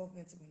thief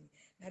government money.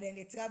 Now then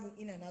they travel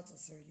in and out of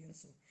Sierra Leone.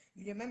 So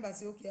you remember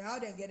say okay, how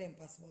they get them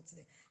passports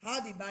there? How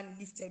the ban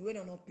lifted when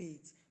they not pay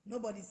it?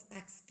 Nobody's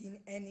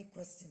asking any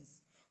questions.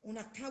 On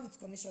account with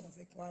commission of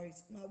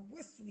inquiries, now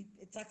waste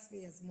with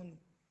taxpayers' money.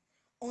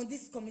 On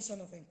this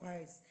commission of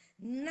inquiries,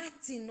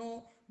 nothing,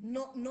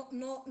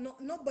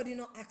 nobody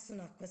not asking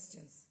our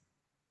questions.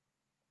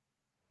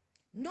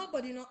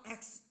 Nobody not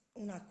ask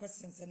una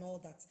questions and all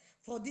that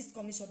for this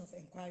commission of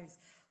inquiries.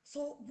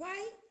 So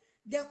why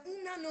the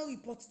una no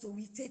report to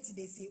we take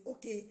they say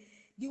okay,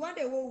 the one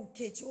they will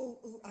catch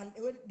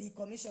the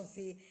commission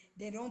say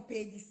they don't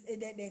pay this,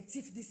 they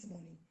thief this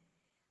money.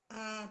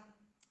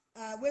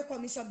 Where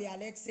commission be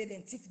alleged say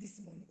then thief this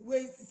money.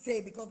 We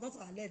say because not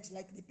alleged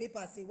like the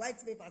paper say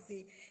white paper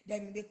say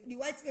then the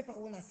white paper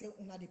wanna say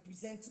una they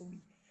present to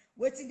we.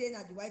 Waiting then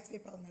at the white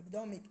paper una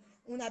don't make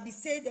una be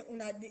say that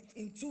una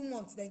in 2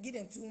 months then give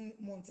them 2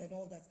 months and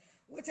all that.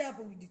 What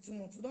happened with the 2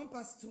 months? We don't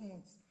pass 2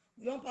 months.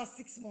 We don't pass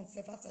 6 months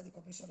after the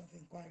commission of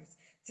inquiries.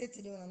 Say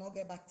today when I not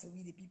get back to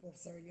we the people of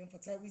Sierra Leone for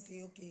tell we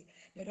say okay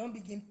they don't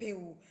begin pay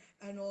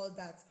and all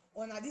that.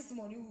 Or now this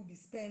money will be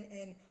spent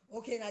and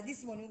okay now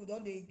this money we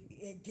don't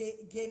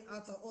gain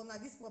out of or now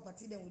this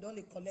property then we don't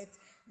collect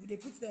we they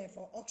put them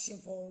for auction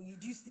for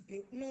reduce the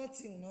pay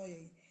nothing no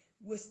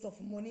waste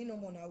of money no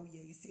more now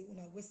you say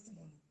una waste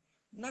money.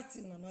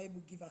 Nothing una not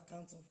able give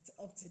account of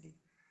up to date.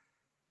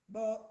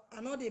 But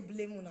I know they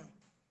blame una.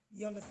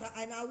 You understand?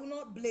 And I will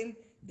not blame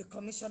the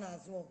commissioner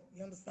as well.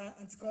 You understand?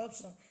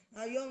 Anti-corruption.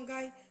 Now young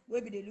guy,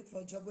 maybe they look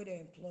for a job where they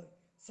employ.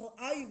 So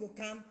how you go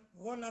come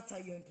run after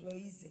your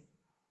employees?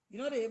 You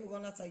know they able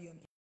run after your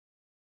employees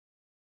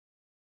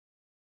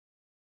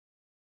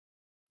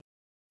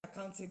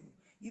accountable.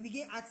 You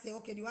begin asking,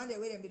 okay, the one that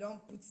way they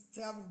don't put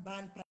travel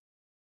ban,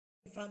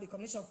 found the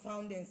commission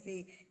found and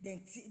say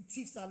then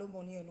thieves alone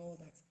money and all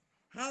that.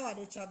 How are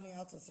they traveling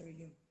out of Sierra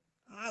Leone?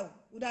 How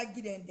would I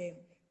give them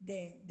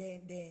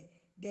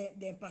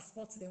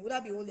passports? Then would I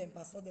be hold them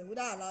passport? Then would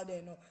I allow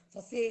them? No,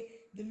 for say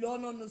the law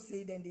no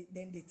say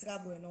then they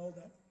travel and all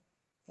that.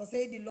 For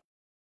say the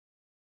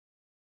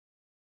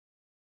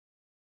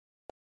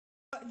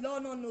law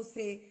no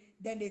say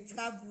then they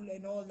travel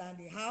and all that.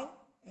 How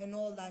and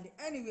all that.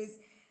 Anyways,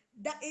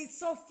 that is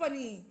so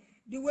funny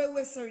the way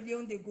where Sierra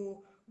Leone they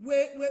go,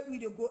 where we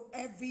they go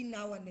every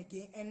now and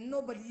again, and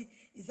nobody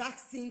is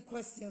asking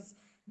questions.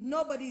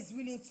 Nobody is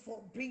willing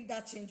to bring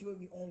that change where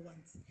we all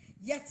want.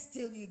 Yet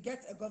still you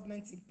get a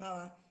government in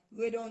power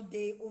where don't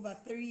they over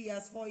 3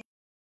 years, 4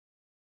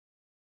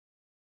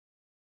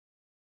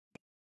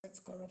 years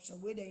corruption,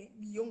 where the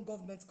young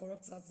government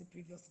corrupts as the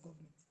previous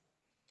government.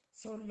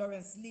 So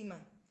Lawrence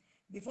Lima.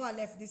 Before I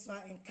left this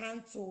one,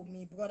 Encanto,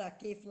 me brother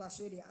K Flash,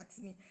 where they asked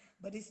me,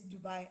 but this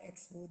Dubai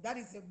Expo. That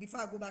is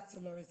before I go back to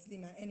Lawrence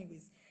Lima.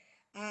 Anyways,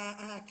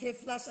 K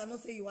Flash, I know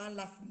say you want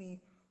laugh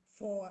me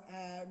for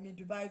me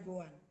Dubai go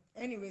on.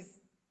 Anyways,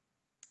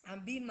 I'm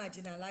being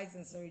marginalized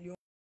in Sierra Leone.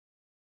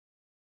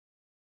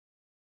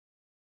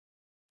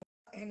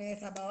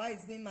 Henrietta Mbawah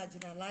is being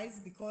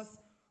marginalized because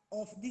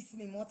of this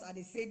memot. I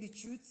they say the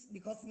truth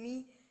because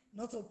me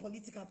not a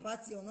political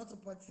party or not a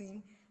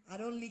party. I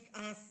don't leak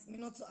ass. Me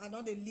not. I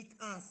don't leak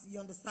ass. You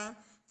understand?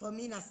 For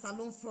me, na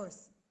salon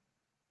first.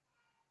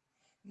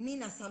 Me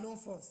na salon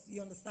first.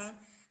 You understand?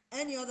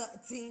 Any other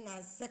thing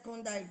as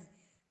secondary.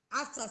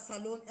 After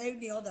salon,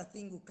 any other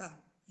thing will come.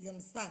 You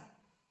understand?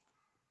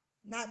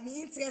 Now, my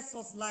interest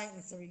was lying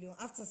in Sierra Leone.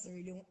 After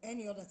Sierra Leone,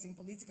 any other thing,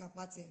 political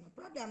party,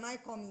 probably I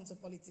might come into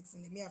politics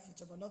in the near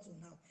future, but not for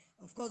now.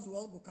 Of course, we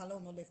all go color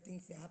on all the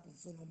things that happen,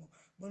 so no more.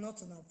 But not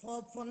for now.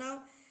 For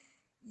now,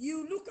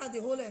 you look at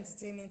the whole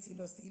entertainment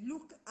industry.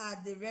 Look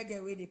at the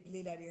reggae way they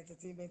play that the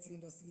entertainment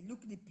industry.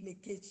 Look at the play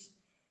catch,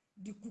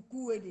 the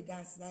cuckoo way they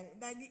dance.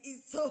 That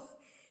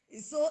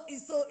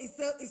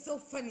it's so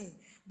funny.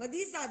 But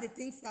these are the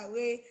things that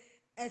way.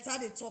 As I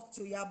they talk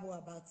to Yabo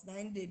about,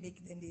 then they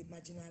make, then they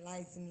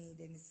marginalize me,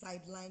 then they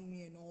sideline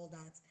me and all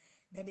that.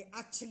 Then they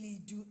actually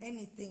do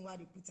anything while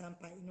they put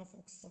amper enough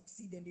for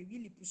succeed, and they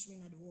really push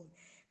me at the wall.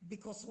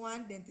 Because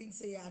one, then things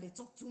say, yeah, they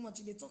talk too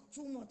much, they talk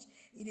too much,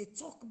 they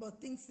talk about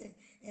things,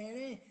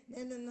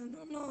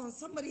 no,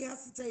 somebody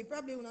has to tell you,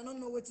 probably when I don't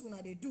know what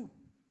they do.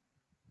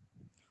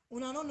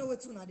 Una don't know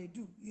what una they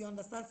do. You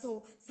understand?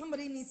 So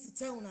somebody needs to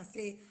tell una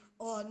say,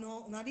 oh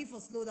no, una need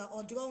for slow down,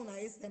 or draw una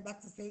them back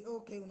to say,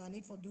 okay, una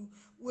need for do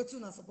what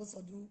una supposed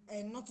to do,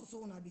 and not also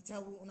una be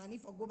tell una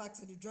need for go back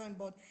to the drawing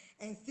board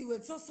and see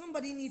what. So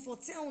somebody need for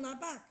tell una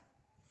back.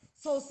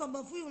 So some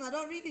of you una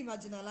don't really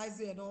marginalize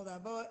you and all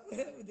that, but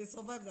they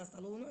survive that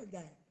salon, we no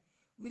die.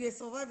 We they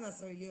survive that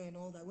Sierra and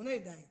all that. We no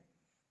die.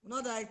 We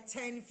not die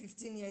 10,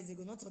 15 years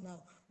ago, not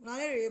now. We not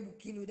able to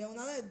kill you. Then we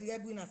not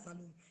able in a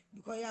salon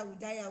because yeah, we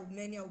die, we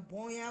many, we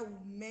born here, we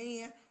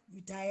many,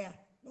 we die.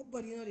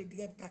 Nobody know the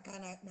grab kaka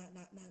na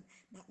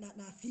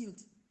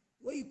field.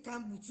 Where you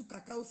can't put to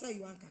kaka, also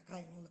you want kaka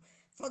and all that.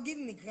 Forgive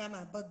me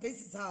grammar, but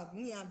this is how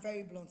me. I'm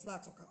very blunt.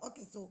 That's okay.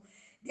 Okay, so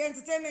the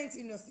entertainment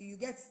industry, you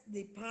get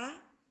the power,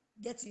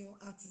 get your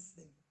artists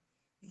then.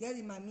 You get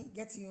the money,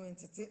 get your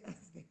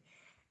entertainers then.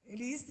 In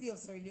the history of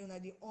Sierra Leone,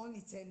 they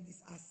only tell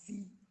this as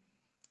see.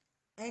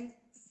 And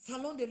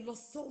Salon, they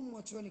lost so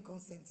much when it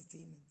comes to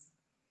entertainment.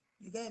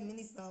 You get a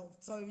minister of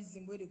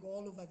tourism where they go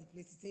all over the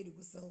place to say they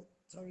go sell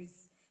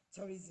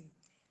tourism.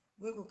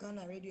 We go kind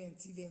of radio and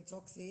TV and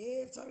talk, say,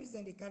 hey,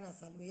 tourism, they kind of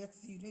salon. Yet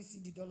see, you don't see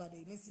the dollar,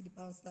 you don't see the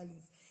pound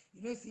sterling,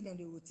 you don't see them,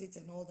 they rotate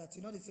and all that.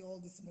 You know, they say all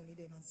this money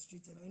then on the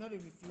street, and you know, they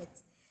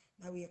reflect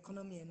now we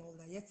economy and all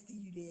that. Yet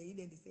still you there,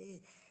 then they say,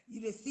 hey,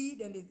 you they see,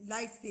 then the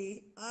lights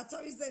say,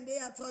 tourism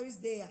there,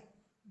 tourists there.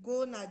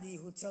 Go na the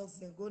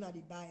hotels and go na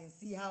the bar and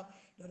see how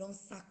they don't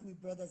sack with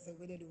brothers and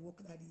whether they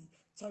work at the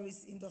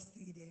tourist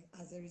industry there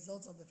as a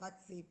result of the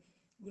fact say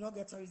we don't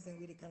get tourism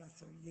where they kind of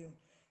Sierra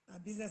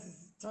business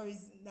is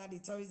tourism now the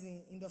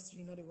tourism industry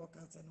you know they work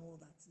out and all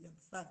that you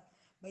understand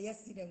but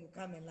yesterday will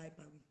come and lie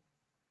away.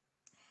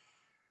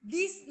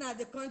 This now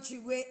the country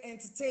where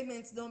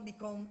entertainment don't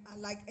become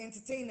like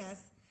entertainers,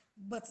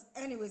 but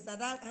anyways,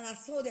 that and I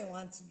saw they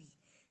want to be.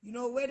 You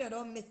know, where they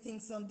don't make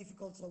things so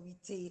difficult for we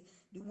take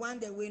the one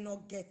that we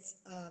not get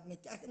make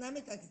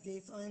economic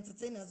access or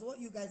entertainers, what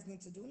you guys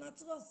need to do, not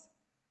to us.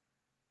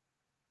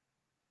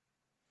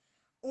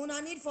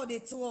 Una need for the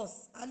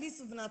trust. At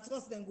least if una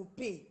trust, then go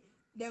pay.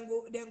 Then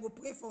go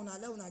pray for una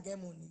let una get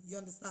money. You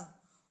understand?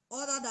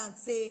 Other than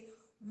say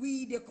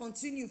we they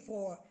continue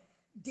for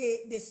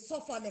they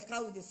suffer like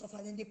how they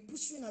suffer, then they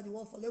push you in at the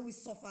wall for let we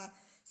suffer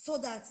so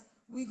that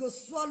we go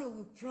swallow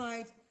with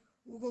pride,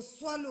 we go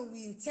swallow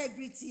with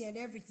integrity and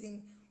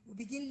everything. We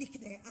begin lick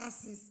their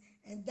asses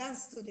and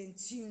dance to the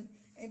tune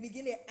and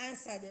begin to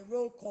answer the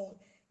roll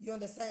call. You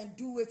understand?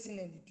 Do waiting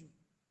and they do.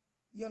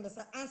 You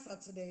understand? Answer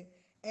to them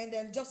and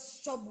then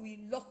just shop with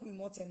lock with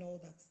mouth and all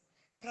that.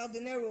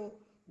 Cardinero,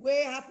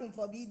 where happened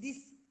for me this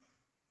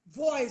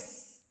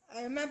voice?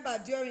 I remember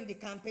during the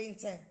campaign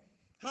time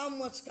how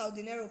much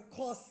Caldinero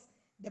cost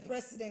the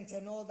president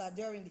and all that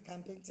during the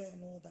campaign time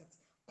and all that.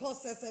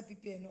 Cost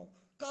SLPP and all,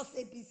 cost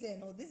APC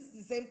and all. This is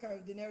the same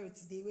Cardinero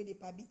today where they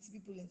permit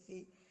people and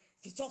say,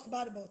 if you talk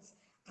about,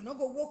 I'm not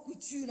going to work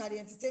with you in the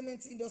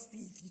entertainment industry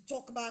if you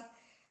talk about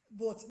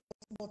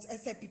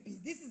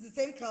SLPP. This is the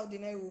same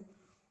Cardinero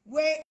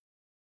where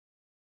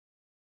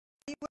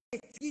they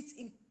treat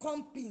in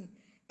comping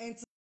and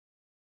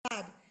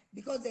bad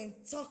because they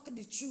talk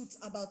the truth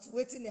about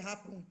waiting to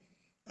happen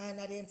and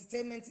at the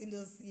entertainment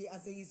industry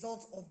as a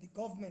result of the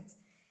government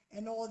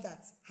and all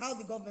that, how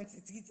the government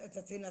treats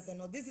entertainers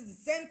and all. This is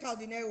the same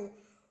Cardinero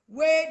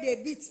where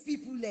they beat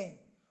people then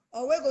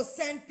or where go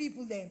send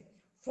people then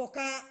for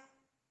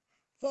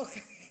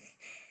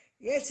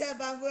Rachel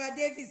Mbawah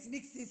Davis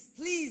mixes,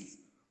 please.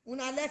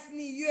 Una left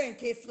me, you and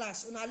K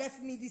Flash. Una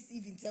left me this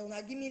evening. So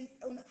una give me,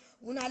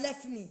 una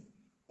left me.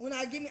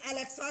 Una give me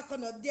Alex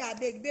Falcon up there.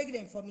 Beg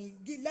them for me.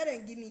 Let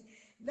them give me.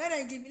 Let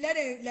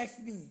them left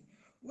me.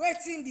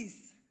 Waiting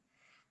this.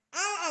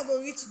 How I go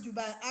reach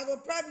Dubai? I go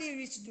probably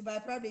reach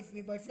Dubai. Probably if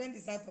my boyfriend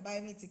decide for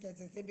buying me tickets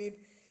and say, babe,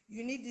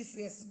 you need this.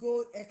 Let's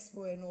go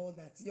expo and all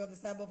that. You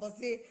understand? But for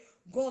say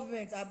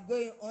government, I'm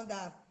going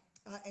under.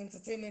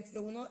 Entertainment, they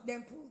will not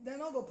then put, they're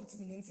not gonna put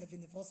me in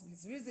in the first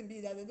place. Reason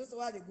being that they don't know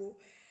where they go.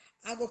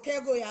 I go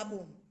care go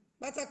yabo.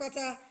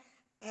 Bata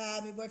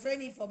my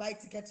boyfriend need for buy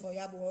tickets for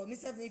yabo, or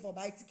myself need for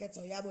buy tickets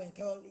for yabo and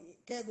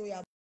care go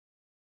yabo.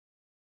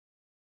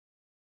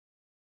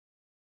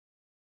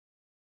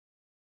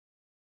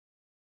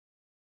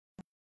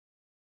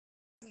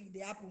 They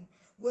happen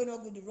when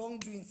not good the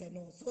wrongdoings and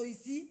all. So you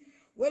see,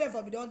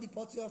 whenever we don't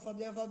deport you from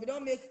there, we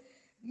don't make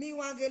me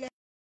one girl.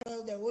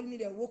 They hold me,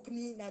 they woke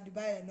me in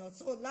Dubai and all.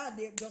 So now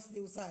they just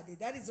do Saturday.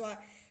 That is why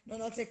no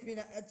not take me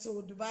to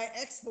Dubai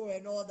Expo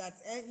and all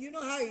that. And you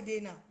know how it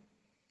is now.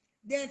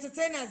 The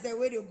entertainers the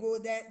way they go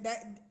that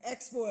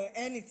expo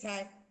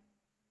anytime.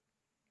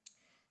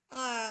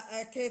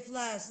 K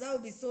Flash, that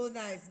would be so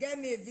nice. Get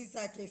me a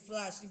visa, K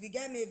Flash. If you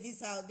get me a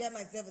visa, I'll get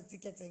myself a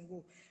ticket and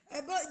go.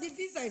 But the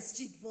visa is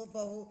cheap for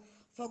go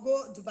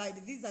Dubai.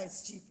 The visa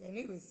is cheap,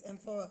 anyways. And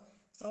for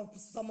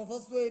some of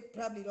us, we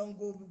probably don't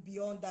go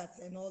beyond that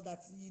and all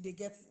that. They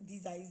get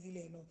visa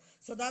easily and all.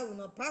 So that will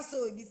not pass.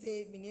 So if you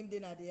say my name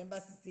then at the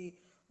embassy say,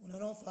 we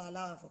don't for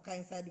allow for car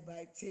inside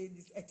Dubai. Say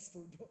this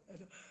expo.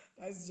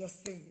 That's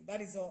just saying. That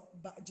is all.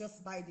 But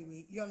just by the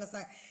way, you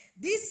understand?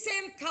 This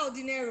same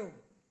Caldinero.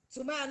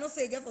 So I not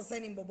say get for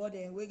sending Bobo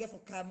and we get for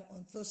come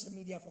on social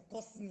media for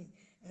cost me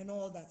and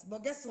all that.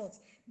 But guess what?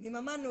 My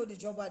mama know the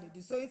job what they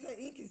do. So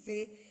he can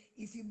say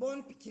if you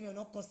born picking or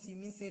not cost you,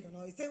 mean say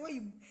no. He say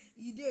when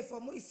you do for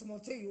more small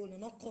tell you will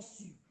not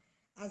cost you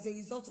as a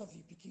result of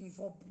you picking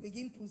for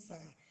begin pulsar.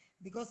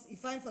 Because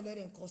if I for let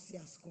them cost you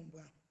as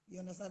cumbra. You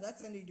understand?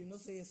 That's when you do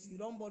not say yes, you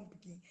don't born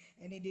picking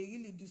and they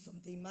really do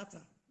something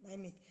matter. I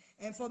make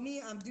and for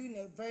me, I'm doing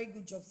a very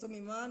good job. So my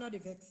mama not the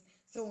vex,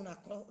 so when I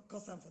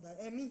cost them for that.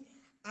 And me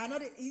I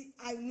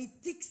need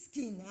thick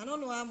skin. I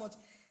don't know how much.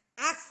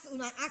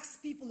 When I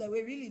ask people that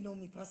will really know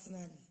me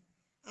personally,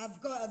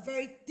 I've got a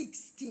very thick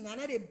skin. I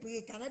know they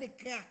break. I know they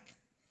crack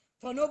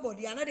for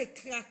nobody. I know they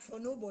crack for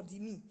nobody.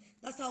 Me.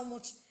 That's how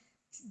much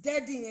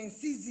deadly and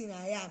season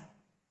I am.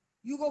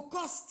 You go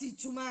cost it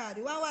tomorrow.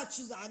 The one I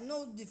choose, I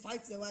know the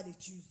fight the one they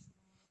choose.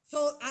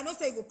 So I know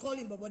say you go call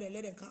him, but they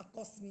let them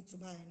cost me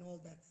tomorrow and all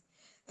that.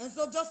 And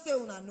so just say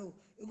una know.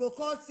 You go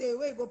call say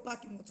where you go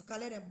park him to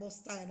let them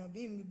bust tire and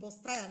be me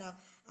bust tire now.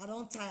 I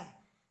don't tire.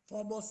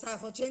 For bust tire,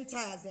 for change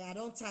tires, I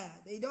don't tire.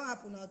 They don't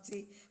happen now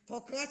say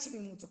for crash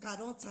me to car, I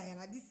don't tire.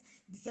 And this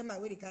December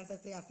where the cancer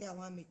say I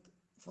want make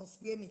for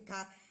spray me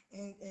car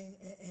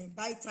and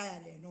buy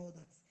tire and all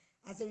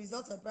that. As a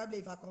result of probably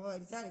if I come out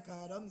inside the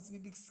car, I don't miss me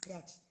big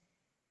scratch.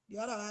 The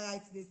other one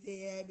right they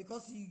say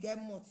because you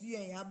get more to you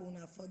and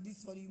yabona for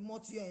this for you more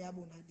to you and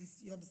yabona this,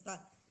 you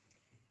understand?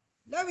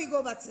 Let me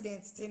go back to the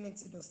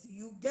entertainment industry.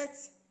 You get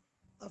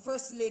a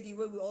first lady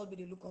where we all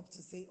be look up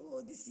to say,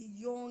 oh, this is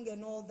young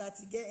and all that,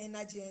 you get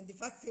energy, and the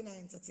fact that an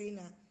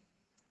entertainer,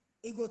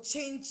 it go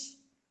change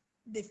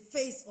the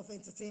face of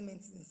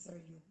entertainment in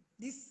Serio.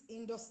 This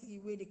industry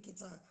where they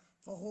cater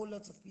for a whole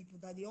lot of people,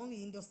 that the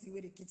only industry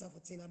where they cater for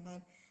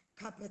tailorman,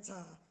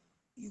 carpenter,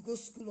 you go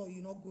school or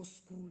you not go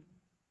school,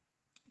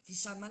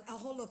 fisherman, a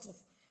whole lot of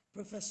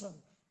profession.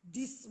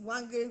 This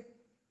one great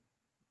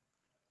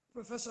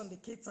profession they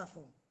cater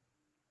for.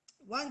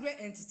 One great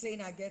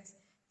entertainer gets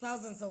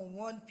thousands and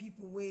one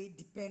people wey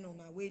depend on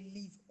her, wey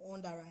live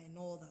under her and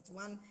all that.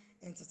 One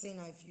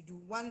entertainer, if you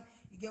do one,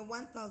 you get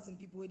 1,000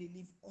 people wey dey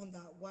live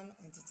under one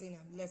entertainer.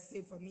 Let's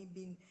say for me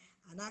being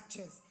an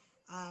actress,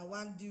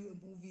 one do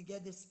a movie,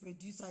 get this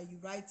producer, you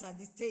write, and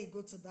this say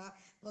go to that,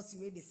 plus the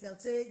way they sell,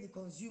 say the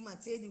consumer,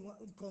 say the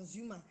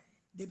consumer,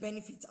 the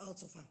benefit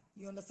out of her.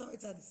 You understand?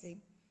 It's the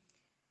same.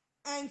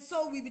 And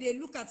so we they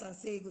look at and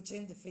say go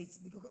change the face,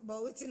 because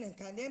but waiting and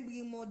can then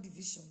bring more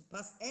division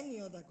past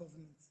any other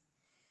government.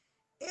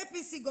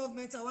 APC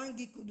government, I want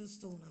give kudos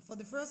to una for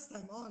the first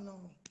time. Oh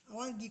no, I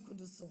want give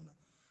kudos to una.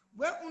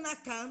 Where una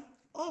can,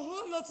 a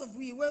whole lot of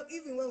we, well,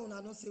 even when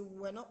una don't say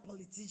we're not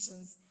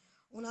politicians,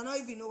 una not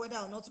even know whether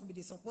or not we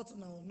be support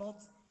una or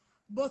not.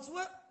 But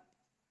what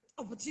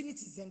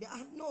opportunities, and there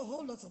are no a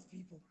whole lot of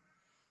people.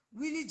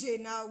 Willie J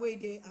now where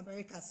the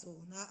America so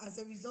now as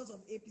a result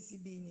of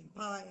APC being in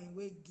power and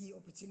we give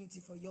opportunity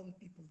for young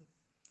people.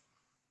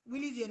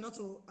 Willie J not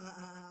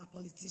a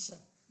politician.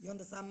 You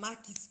understand?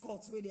 Marquis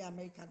Scott where the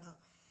America now.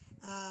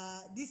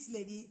 This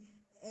lady,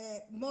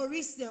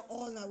 Maurice, they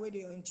all now where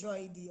they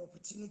enjoy the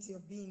opportunity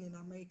of being in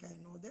America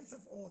and all. That's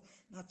of all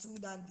now too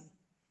dandy.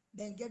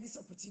 Then get this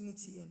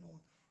opportunity and all.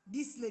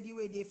 This lady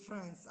where they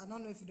France, I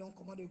don't know if you don't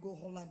come out, they go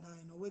Holland now,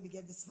 you know, where they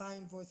get this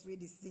fine voice where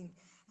they sing.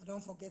 I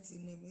don't forget his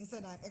name.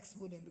 Instead I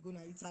expo them, they go to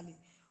Italy,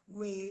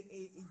 where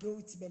it go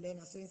with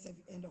Belena, so instead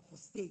of end up for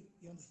stay.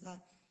 You understand?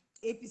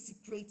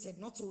 APC created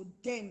not to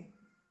them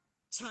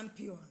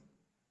champion.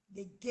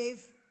 They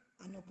gave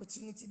an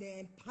opportunity, they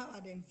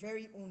empower their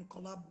very own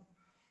collabo.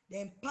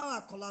 They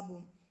empower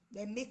collabo,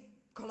 they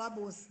make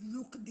collabos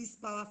look this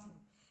powerful.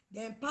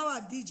 They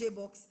empower DJ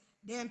Box,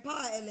 they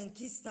empower Ellen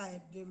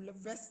Kista, the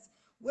rest,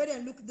 where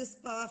they look this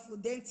powerful,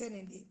 then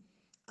turn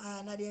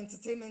the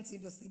entertainment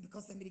industry,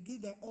 because they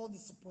give them all the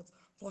support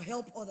for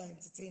help other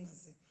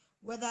entertainers,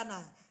 whether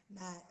na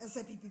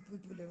SAPP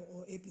people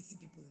or APC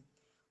people.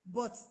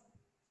 But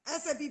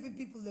SAPP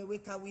people they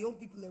wake up, we own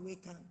people they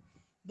wake up.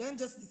 Then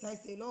just decide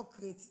say Lord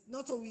create.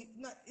 Not so we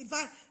not, in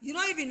fact you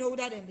don't even know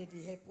that then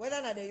they help.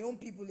 Whether na the young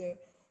people there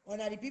or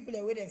na the people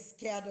that they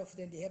scared of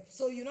then they help.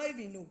 So you don't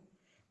even know.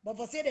 But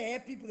for say they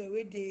help people the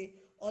way they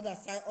other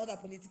side, other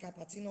political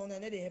party, no, and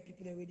then they help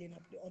people the way they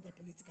not the other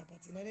political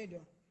party, no, they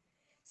do.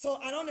 So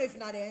I don't know if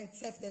now they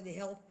self then they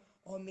help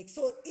or make.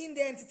 So in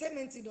the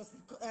entertainment industry,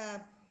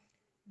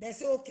 they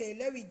say okay,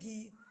 let we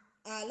give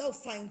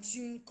let's fine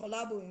tune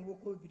collabo in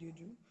what we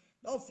do.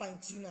 Let's fine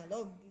tune and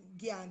let's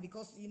give,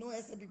 because you know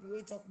some people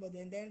will talk about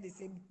them, then they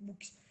say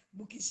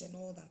bookish and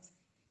all that.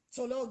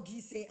 So let's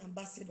give say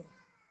ambassador.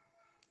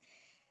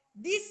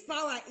 This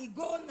power it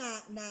go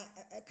na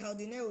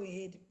Caldinero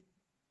head.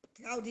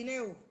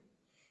 Caldinero.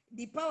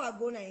 The power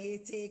go na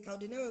head.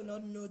 Caldinero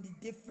not know the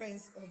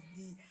difference of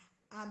the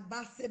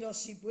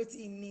ambassadorship, what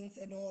it means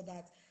and all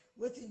that,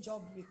 what the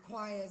job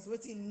requires,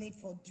 what it need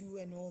for do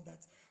and all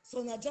that.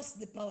 So not just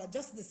the power,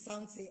 just the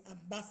sound say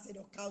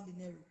ambassador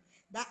Caldinero.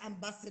 That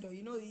ambassador,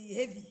 you know,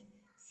 heavy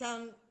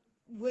sound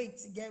weight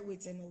get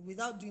weight and all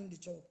without doing the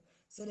job.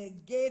 So they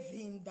gave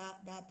him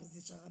that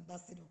position,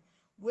 ambassador.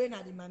 When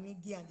are the mommy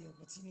and the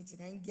opportunity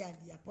and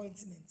the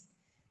appointment?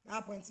 The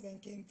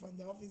appointment came from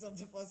the office of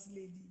the first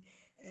lady,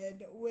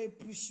 and we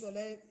push your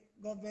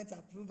government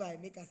approval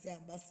and make us say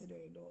ambassador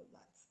and all that.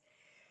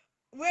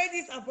 Where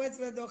this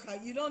appointment don't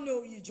you don't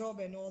know your job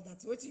and all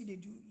that. What you they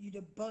do? You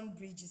the burn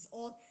bridges.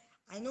 All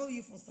I know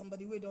you for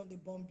somebody who don't the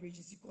burn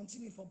bridges. You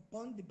continue for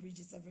burn the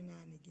bridges every now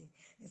and again.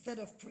 Instead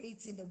of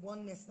creating the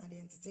oneness in the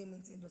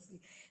entertainment industry,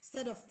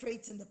 instead of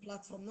creating the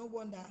platform, no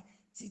wonder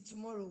till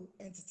tomorrow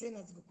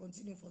entertainers will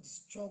continue for the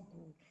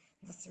struggle.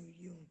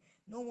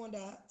 No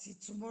wonder till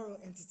tomorrow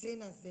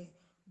entertainers they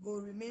go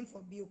remain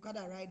for be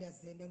Okada riders,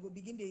 then they go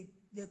begin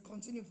they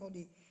continue for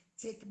the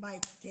take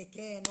bike,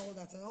 keke and all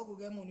that, and all go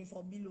get money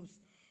for bills.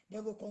 They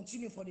go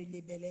continue for the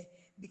label,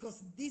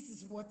 because this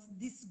is what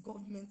this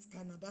government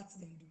can adapt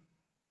them do.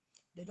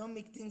 They don't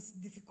make things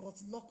difficult,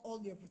 lock all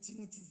the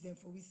opportunities then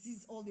for we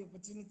seize all the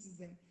opportunities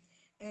then,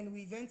 and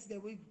we invent the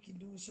way we can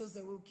do, shows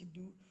the way we can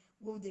do,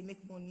 will they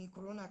make money.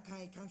 Corona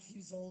can't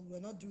fuse all,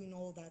 we're not doing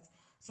all that.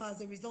 So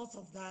as a result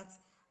of that,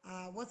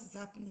 what is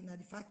happening at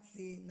the fact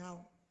say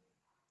now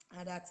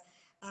that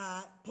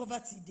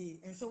poverty day,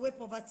 and so where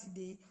poverty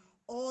day,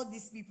 all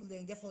these people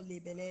then get for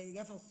label,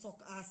 get for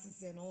suck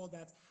asses and all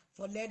that,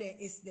 for let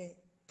the is the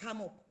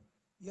come up.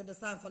 You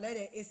understand? For let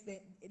the is the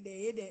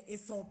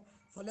is up,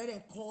 for let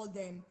them call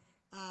them,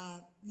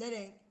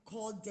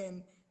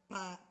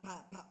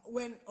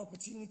 when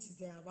opportunities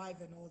they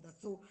arrive and all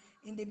that. So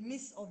in the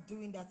midst of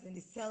doing that, and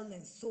they sell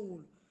their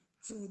soul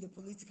to the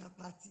political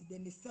party,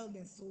 then they sell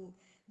their soul,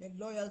 their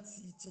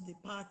loyalty to the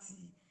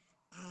party,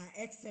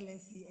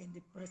 excellency and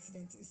the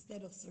president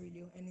instead of Sierra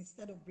Leone, and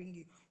instead of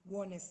bringing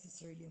oneness to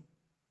Sierra Leone.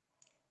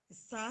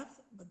 It's sad,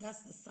 but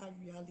that's the sad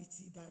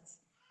reality that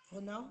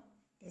for now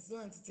there's no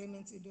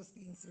entertainment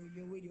industry in Sierra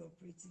Leone where they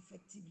operate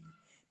effectively.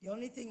 The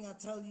only thing I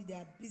tell you, they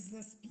are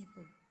business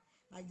people,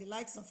 like the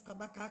likes of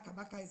Kabaka.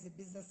 Kabaka is a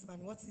businessman.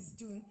 What he's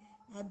doing,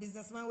 a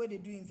businessman where they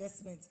do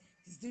investment.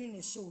 He's doing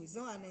a show. He's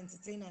not an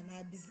entertainer,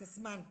 a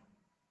businessman.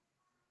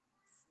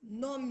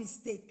 No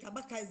mistake.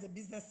 Kabaka is a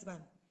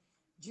businessman.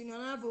 Junior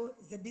Navo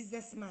is a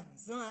businessman.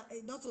 He's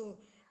not an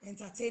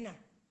entertainer.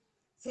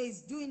 So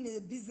he's doing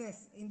a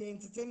business in the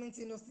entertainment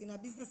industry, in a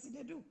business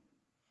they do.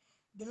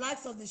 The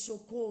likes of the show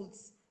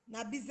colds.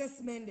 Now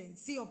businessmen then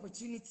see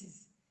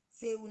opportunities.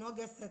 Say we not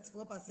get set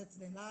up and set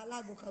then.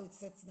 I go out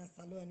set in a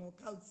salon or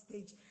out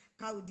stage,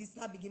 out this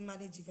start begin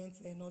manage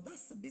events and all.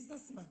 That's a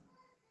businessman.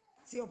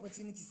 See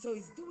opportunity. So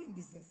he's doing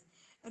business.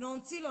 And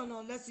until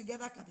or unless you get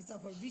that capital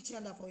for reaching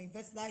and for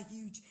invest that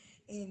huge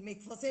in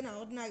make for saying an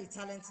ordinary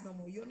talent no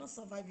more, you're not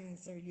surviving in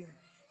Sierra Leone.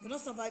 You're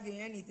not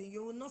surviving anything.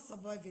 You will not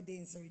survive a day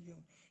in Sierra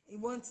Leone. It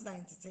wants that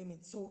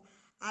entertainment. So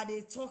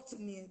they talk to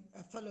me,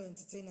 a fellow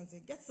entertainer, and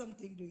say, get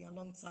something doing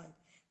alongside.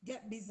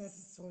 Get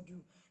businesses to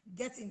do.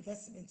 Get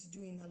investment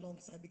doing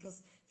alongside.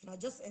 Because if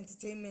not just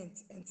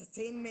entertainment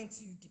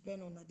you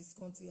depend on at this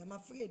country, I'm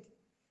afraid.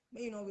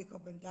 May you not wake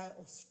up and die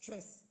of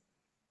stress.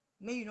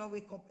 May you not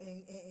wake up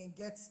and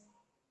get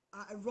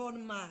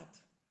run mad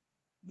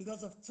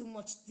because of too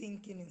much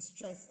thinking and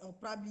stress, or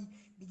probably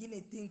begin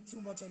to think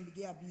too much and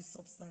begin abuse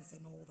substance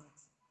and all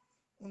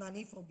that. Una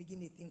need for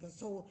begin to think.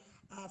 So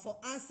for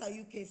answer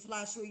UK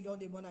flash where you don't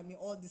demand me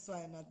all this why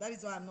and that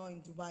is why I'm not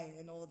in Dubai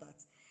and all that.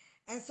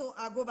 And so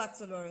I go back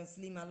to Lawrence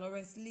Lehman.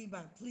 Lawrence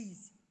Lehman,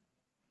 please.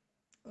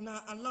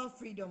 Una allow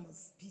freedom of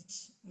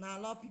speech. Una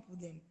allow people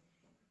them.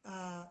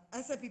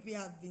 SLPP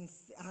has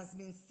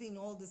been seen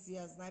all these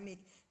years, and I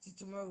make to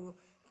tomorrow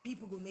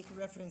people will make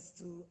reference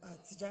to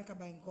Tijan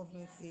Kabah's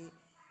government say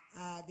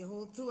the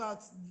whole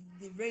throughout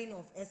the reign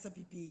of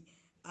SLPP.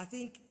 I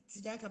think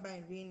Tijan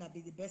Kabah's reign will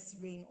be the best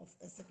reign of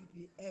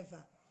SLPP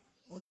ever.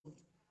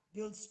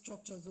 Build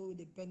structures all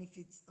the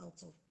benefits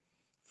out of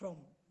from.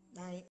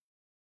 Now,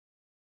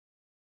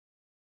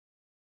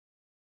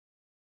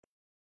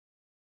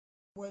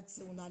 words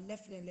say una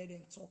left and let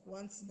them talk.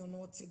 Once no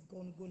not take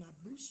gun go na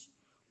bush,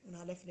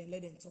 una left and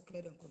let them talk,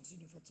 let them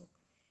continue for talk.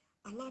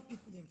 Allow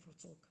people them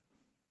for talk.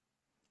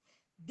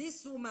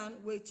 This woman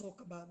will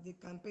talk about the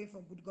campaign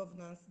for good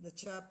governance, the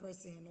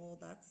chairperson and all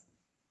that.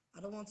 I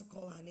don't want to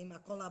call her name. I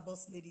call her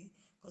boss lady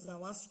because I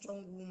one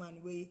strong woman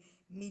where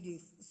media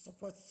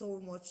support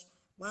so much.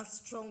 One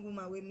strong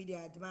woman where media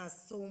admire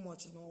so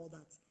much and all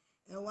that.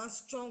 And one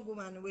strong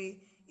woman where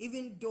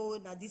even though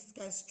that this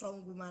kind of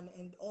strong woman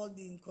and all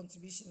the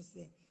contributions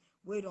there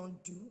we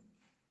don't do.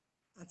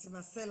 Auntie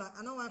Marcella,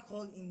 I don't want to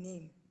call in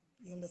name.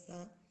 You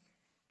understand?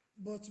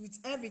 But with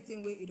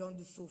everything we don't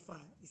do so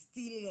far, he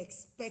still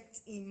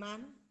expect a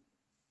man.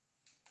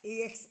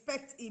 He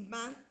expect a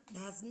man.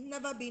 There has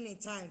never been a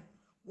time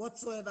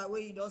whatsoever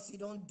where you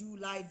don't do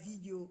live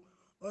video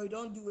or you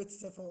don't do it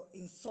for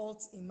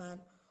insult a man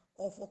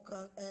or for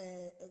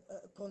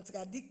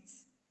contradict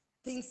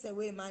things the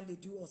way a man they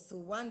do also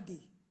one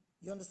day.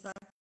 You understand?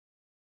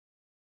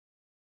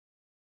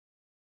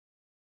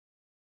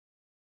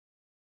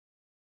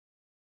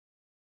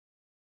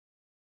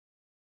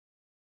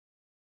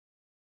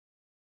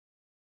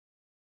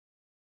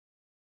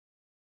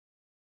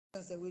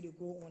 That's the way they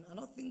go on. I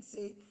don't think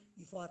say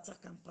if you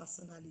attack him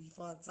personally, if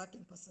you attack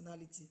him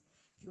personality.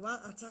 If you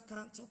want attack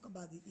him, talk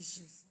about the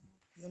issues.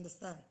 You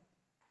understand?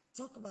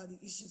 Talk about the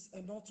issues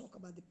and don't talk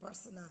about the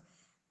personal,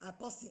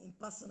 person in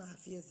personal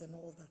affairs and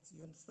all that.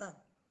 You understand?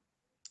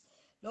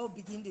 Now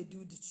begin to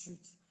do the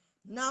truth.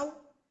 Now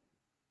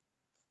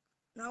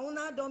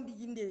don't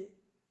begin to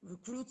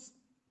recruit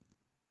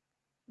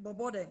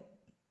bobo them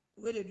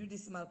where they do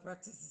these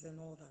malpractices and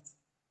all that.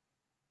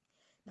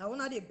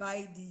 Now they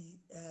buy the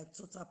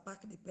total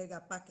pack, the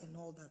pega pack and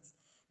all that.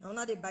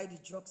 Now they buy the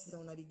drugs they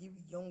they give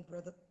young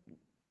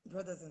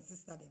brothers and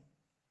sisters them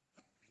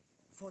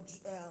for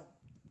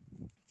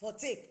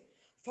take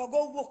for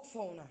go work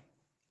for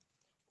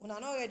una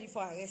not ready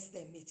for arrest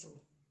them me too.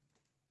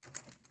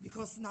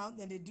 Because now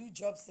then they do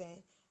jobs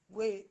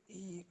where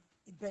he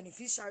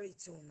beneficiary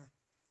to una.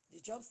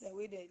 The jobs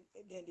where they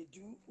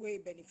do where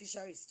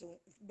beneficiary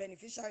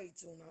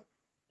to una.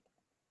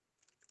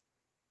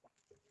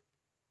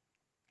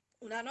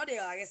 Una not they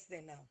arrest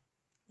them now.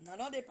 Una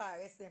not they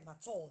arrest them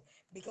at all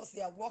because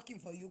they are working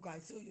for you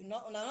guys. So you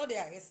not una not they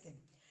arrest them.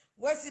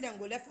 Where see them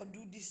go left for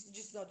do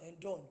this not and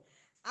done.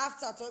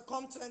 After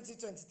come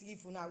 2023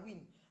 if una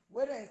win.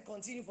 Where they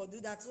continue for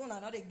do that, una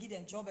not they give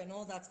them job and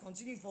all that.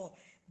 Continue for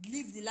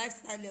live the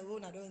lifestyle level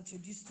una don't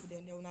introduce to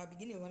them. They una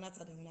begin to run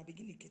after them, una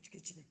begin to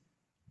catch them.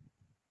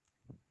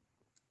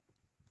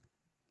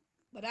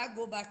 But I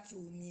go back to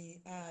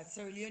me,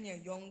 Sierra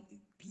Leonean young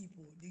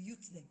people, the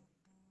youth them.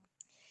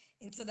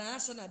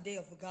 International Day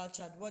of a Girl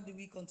Child, what do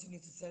we continue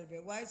to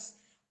celebrate?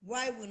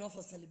 Why we not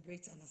for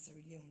celebrating in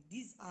Sierra Leone?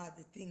 These are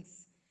the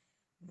things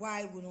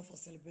why we not for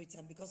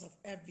celebrating because of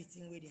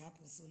everything where they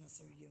happen so in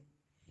Sierra Leone.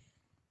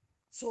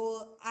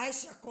 So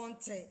Aisha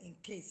Conte in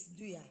case,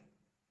 do ya?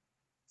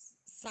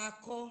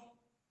 Sako,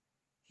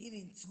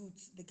 Hidden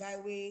Truth, the guy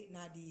way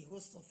now the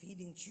host of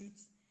Hidden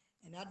Truth,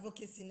 an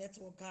advocacy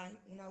network guy,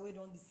 una we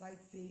don't decide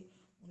say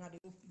una the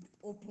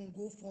open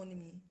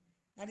GoFundMe.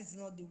 That is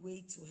not the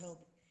way to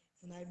help.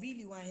 If I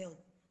really want help,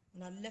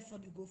 when I left for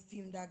to go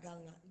film that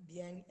girl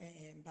behind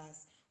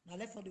bars, when I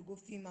left for to go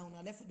film her, when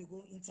I left for to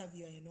go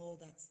interview her and all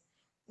that,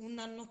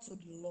 una not to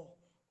the law,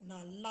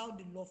 una allow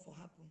the law for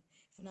happen.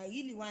 If I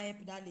really want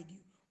help that lady,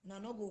 una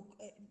not go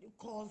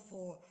call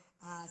for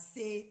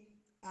say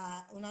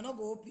una not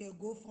go open a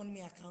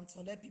GoFundMe account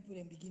or let people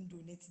then begin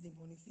donate the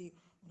money. Say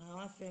una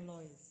want fair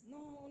lawyers.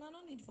 No, una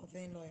no need for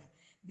fair lawyer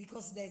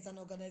because there is an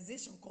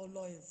organization called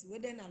lawyers. Where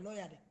then a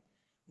lawyer there,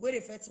 where they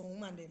fight some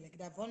women there, like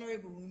that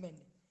vulnerable women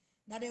there.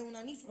 Now they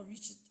una need for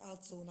reach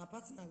out to una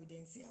partner with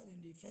them, see how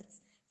they fight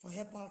for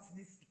help out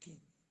this pikin.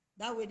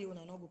 That way they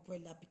una not go spoil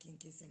that pikin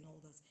case and all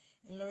that.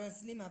 And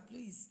Lawrence Lima,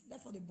 please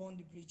let for the burn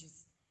the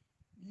bridges,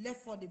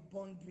 let for the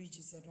burn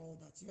bridges and all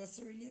that. You're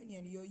Sierra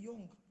Leonean, you're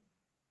young.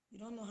 You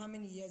don't know how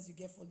many years you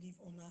get for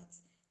leave on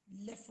earth.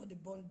 Left for the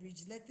bond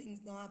bridge. Let things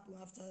not happen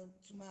after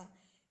tomorrow.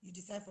 You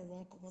decide for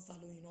run come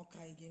alone, you not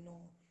care again.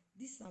 No.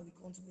 This now we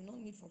can't. We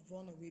don't need for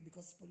run away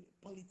because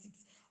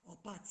politics or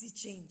party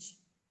change,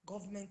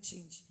 government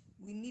change.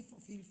 We need for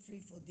feel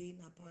free for day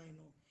na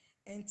no.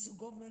 And to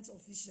government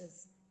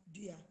officials,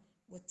 dear,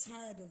 we're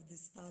tired of the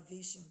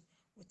starvation.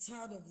 We're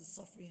tired of the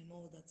suffering and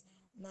all that.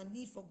 We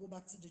need for go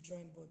back to the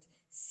drawing board.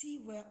 See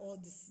where all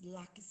this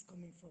lack is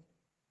coming from.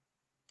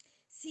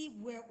 See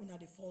where una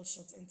dey fall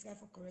short and try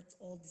to correct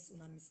all these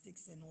una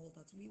mistakes and all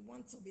that. We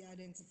want to be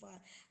identified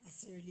as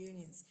Sierra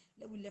Leoneans.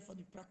 Let we left for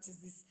the practice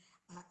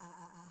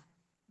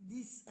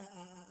these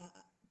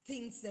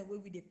things the way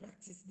we dey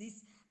practice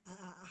this.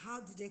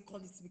 How do they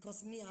call it?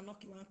 Because me, I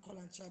not want call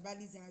and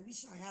tribalism. I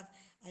wish I have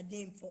a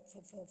name for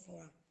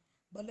her.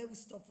 But let we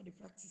stop for the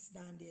practice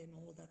down there and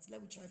all that. Let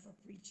we try for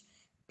preach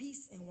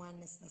peace and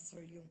oneness in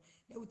Sierra Leone.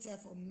 Let we try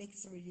for make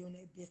Sierra Leone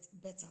a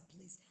better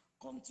place.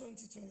 Come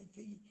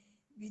 2023.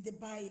 With the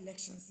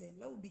by-elections,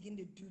 let we begin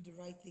to do the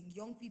right thing.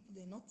 Young people,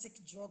 they not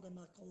take drug and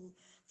alcohol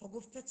for go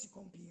fetch you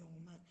company,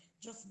 young man,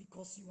 just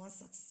because you want to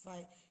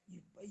satisfy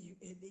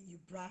you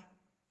bra,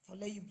 for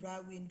let you bra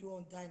we do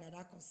on die in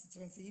that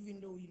constituency, even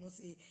though you know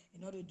say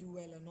in order to do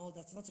well and all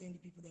that's not only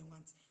people they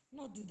want.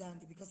 Not do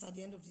that because at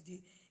the end of the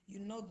day, you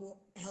not go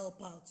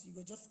help out. You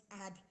go just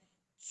add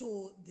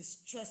to the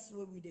stress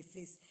where we they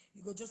face.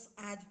 You go just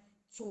add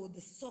so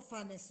the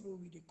sufferness will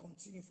they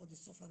continue for the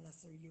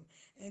sufferness of you.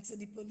 And to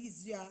the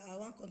police, yeah, I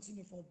want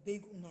continue for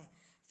big una,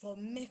 for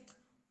make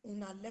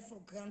una left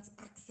for grant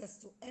access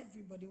to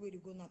everybody where they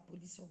go na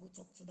police or go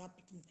talk to that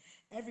picking.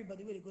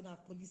 Everybody where they go na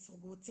police or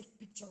go take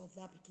picture of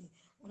that picking.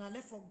 Una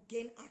left for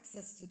gain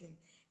access to them.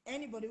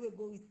 Anybody will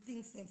go with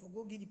things then for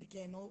go get the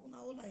picking and all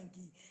una all and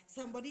give.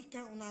 Somebody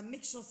can una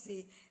make sure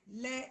say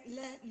let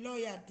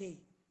lawyer day.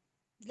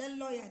 Let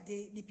lawyer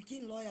the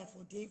pikin lawyer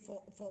for day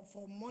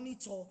for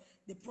monitor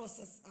the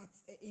process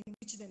in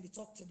which then they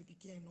talk to the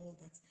pikin and all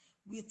that.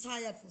 We're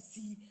tired for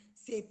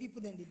say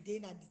people then they day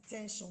na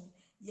detention,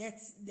 yet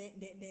the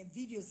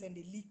videos and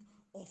the leak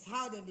of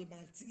how then they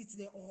maltreat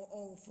them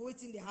or for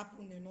waiting they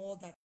happen and all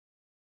that.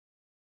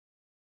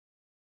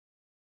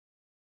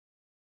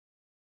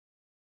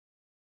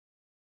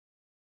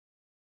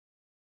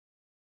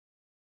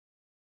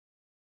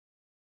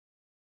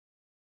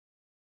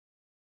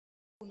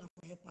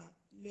 For help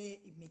lay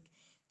it make.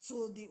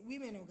 So the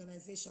women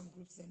organization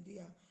groups and they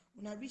are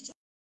when I reach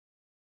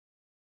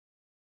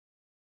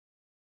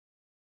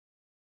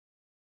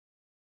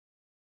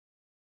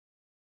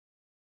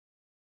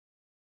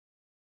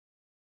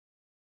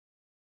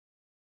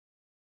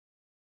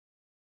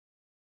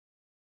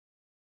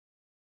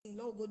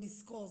law go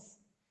discuss,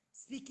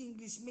 speak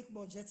English, make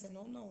budget and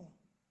all no.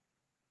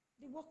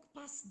 The work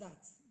past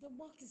that. The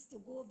work is to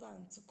go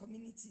down to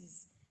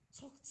communities,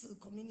 talk to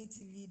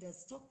community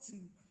leaders, talk to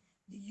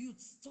the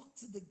youths, talk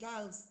to the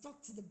girls,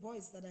 talk to the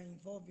boys that are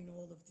involved in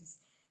all of this.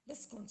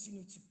 Let's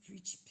continue to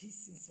preach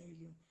peace in Sierra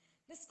Leone.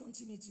 Let's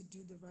continue to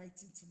do the right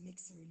thing to make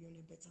Sierra Leone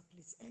a better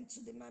place. And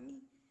to the mammy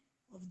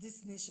of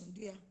this nation,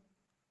 dear,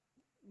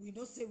 we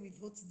don't say we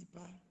vote the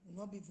power, will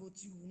not be vote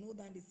you. We know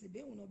that they say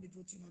they will not be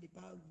vote you, not the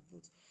power will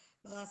vote.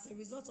 But as a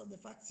result of the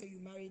fact that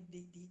you married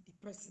the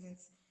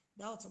president,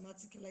 that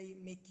automatically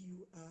make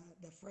you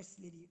the first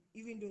lady,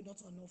 even though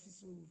not an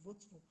office we will vote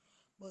for.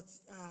 But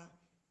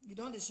you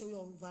don't show you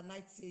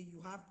overnight say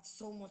you have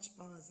so much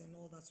powers and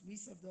all that. We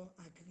self don't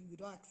agree, we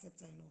don't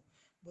accept, I know.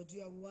 But we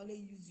will only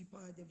use your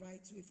power the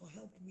right way for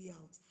help we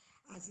out,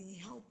 as in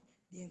help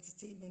the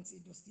entertainment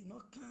industry,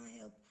 not can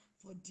help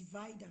for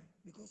divider,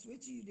 because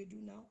what you they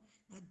do now,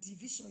 that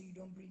division you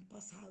don't bring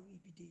past how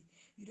it be day.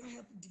 You don't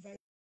help divide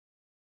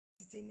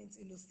entertainment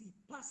industry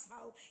past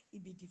how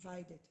it be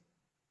divided.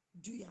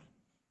 Do ya?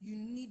 You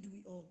need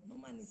we all. No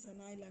man is an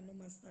island, no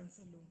man stands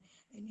alone.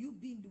 And you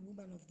being the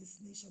woman of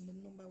this nation, the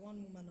number one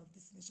woman of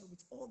this nation,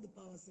 with all the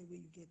powers the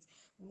way you get,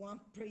 we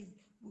want pray.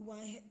 We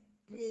want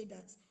pray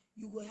that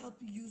you will help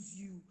use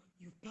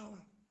your power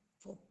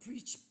for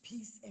preach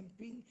peace and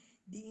bring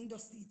the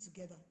industry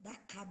together.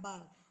 That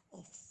cabal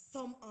of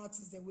some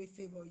artists that will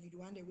favor you, the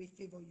one that will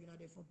favor you, now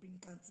they for bring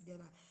can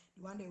together,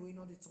 the one that will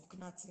not they talk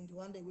nothing, the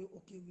one that will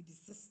okay with the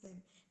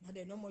system, now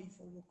they no more you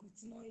for work with.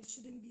 No, it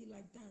shouldn't be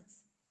like that.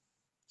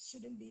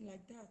 Shouldn't be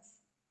like that,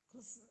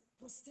 because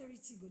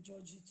posterity go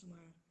judge you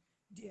tomorrow.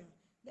 Dear,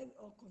 let we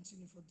all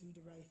continue for do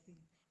the right thing.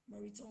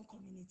 Mariton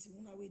community,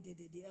 una way the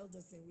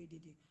elders they way they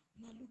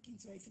una look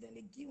into it. If then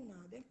they give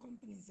una, then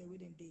companies they way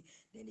then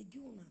they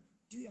give una,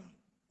 do ya,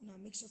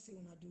 una make sure say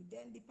una do.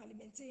 Then the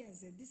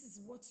parliamentarians say this is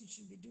what you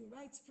should be doing,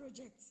 right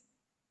projects.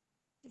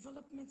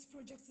 development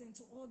projects and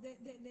to all the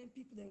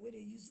people then where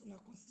they use on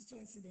our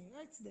constituency then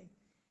right then.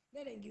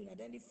 Let them give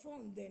then the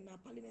fund then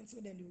our parliament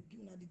then they will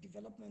give the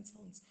development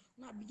funds.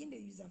 Now begin to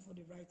use them for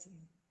the right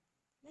thing.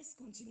 Let's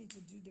continue to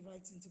do the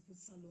right thing to put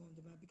Salon on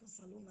the map because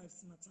Salon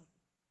lives matter.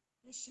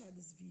 Let's share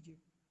this video.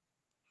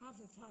 Have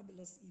a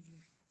fabulous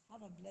evening.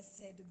 Have a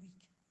blessed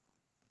week.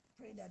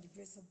 Pray that the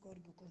grace of God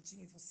will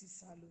continue for see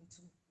Salon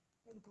too.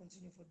 Let will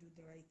continue for do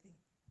the right thing.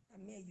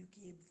 And me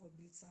UK before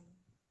build Salon.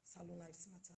 Salon lives matter.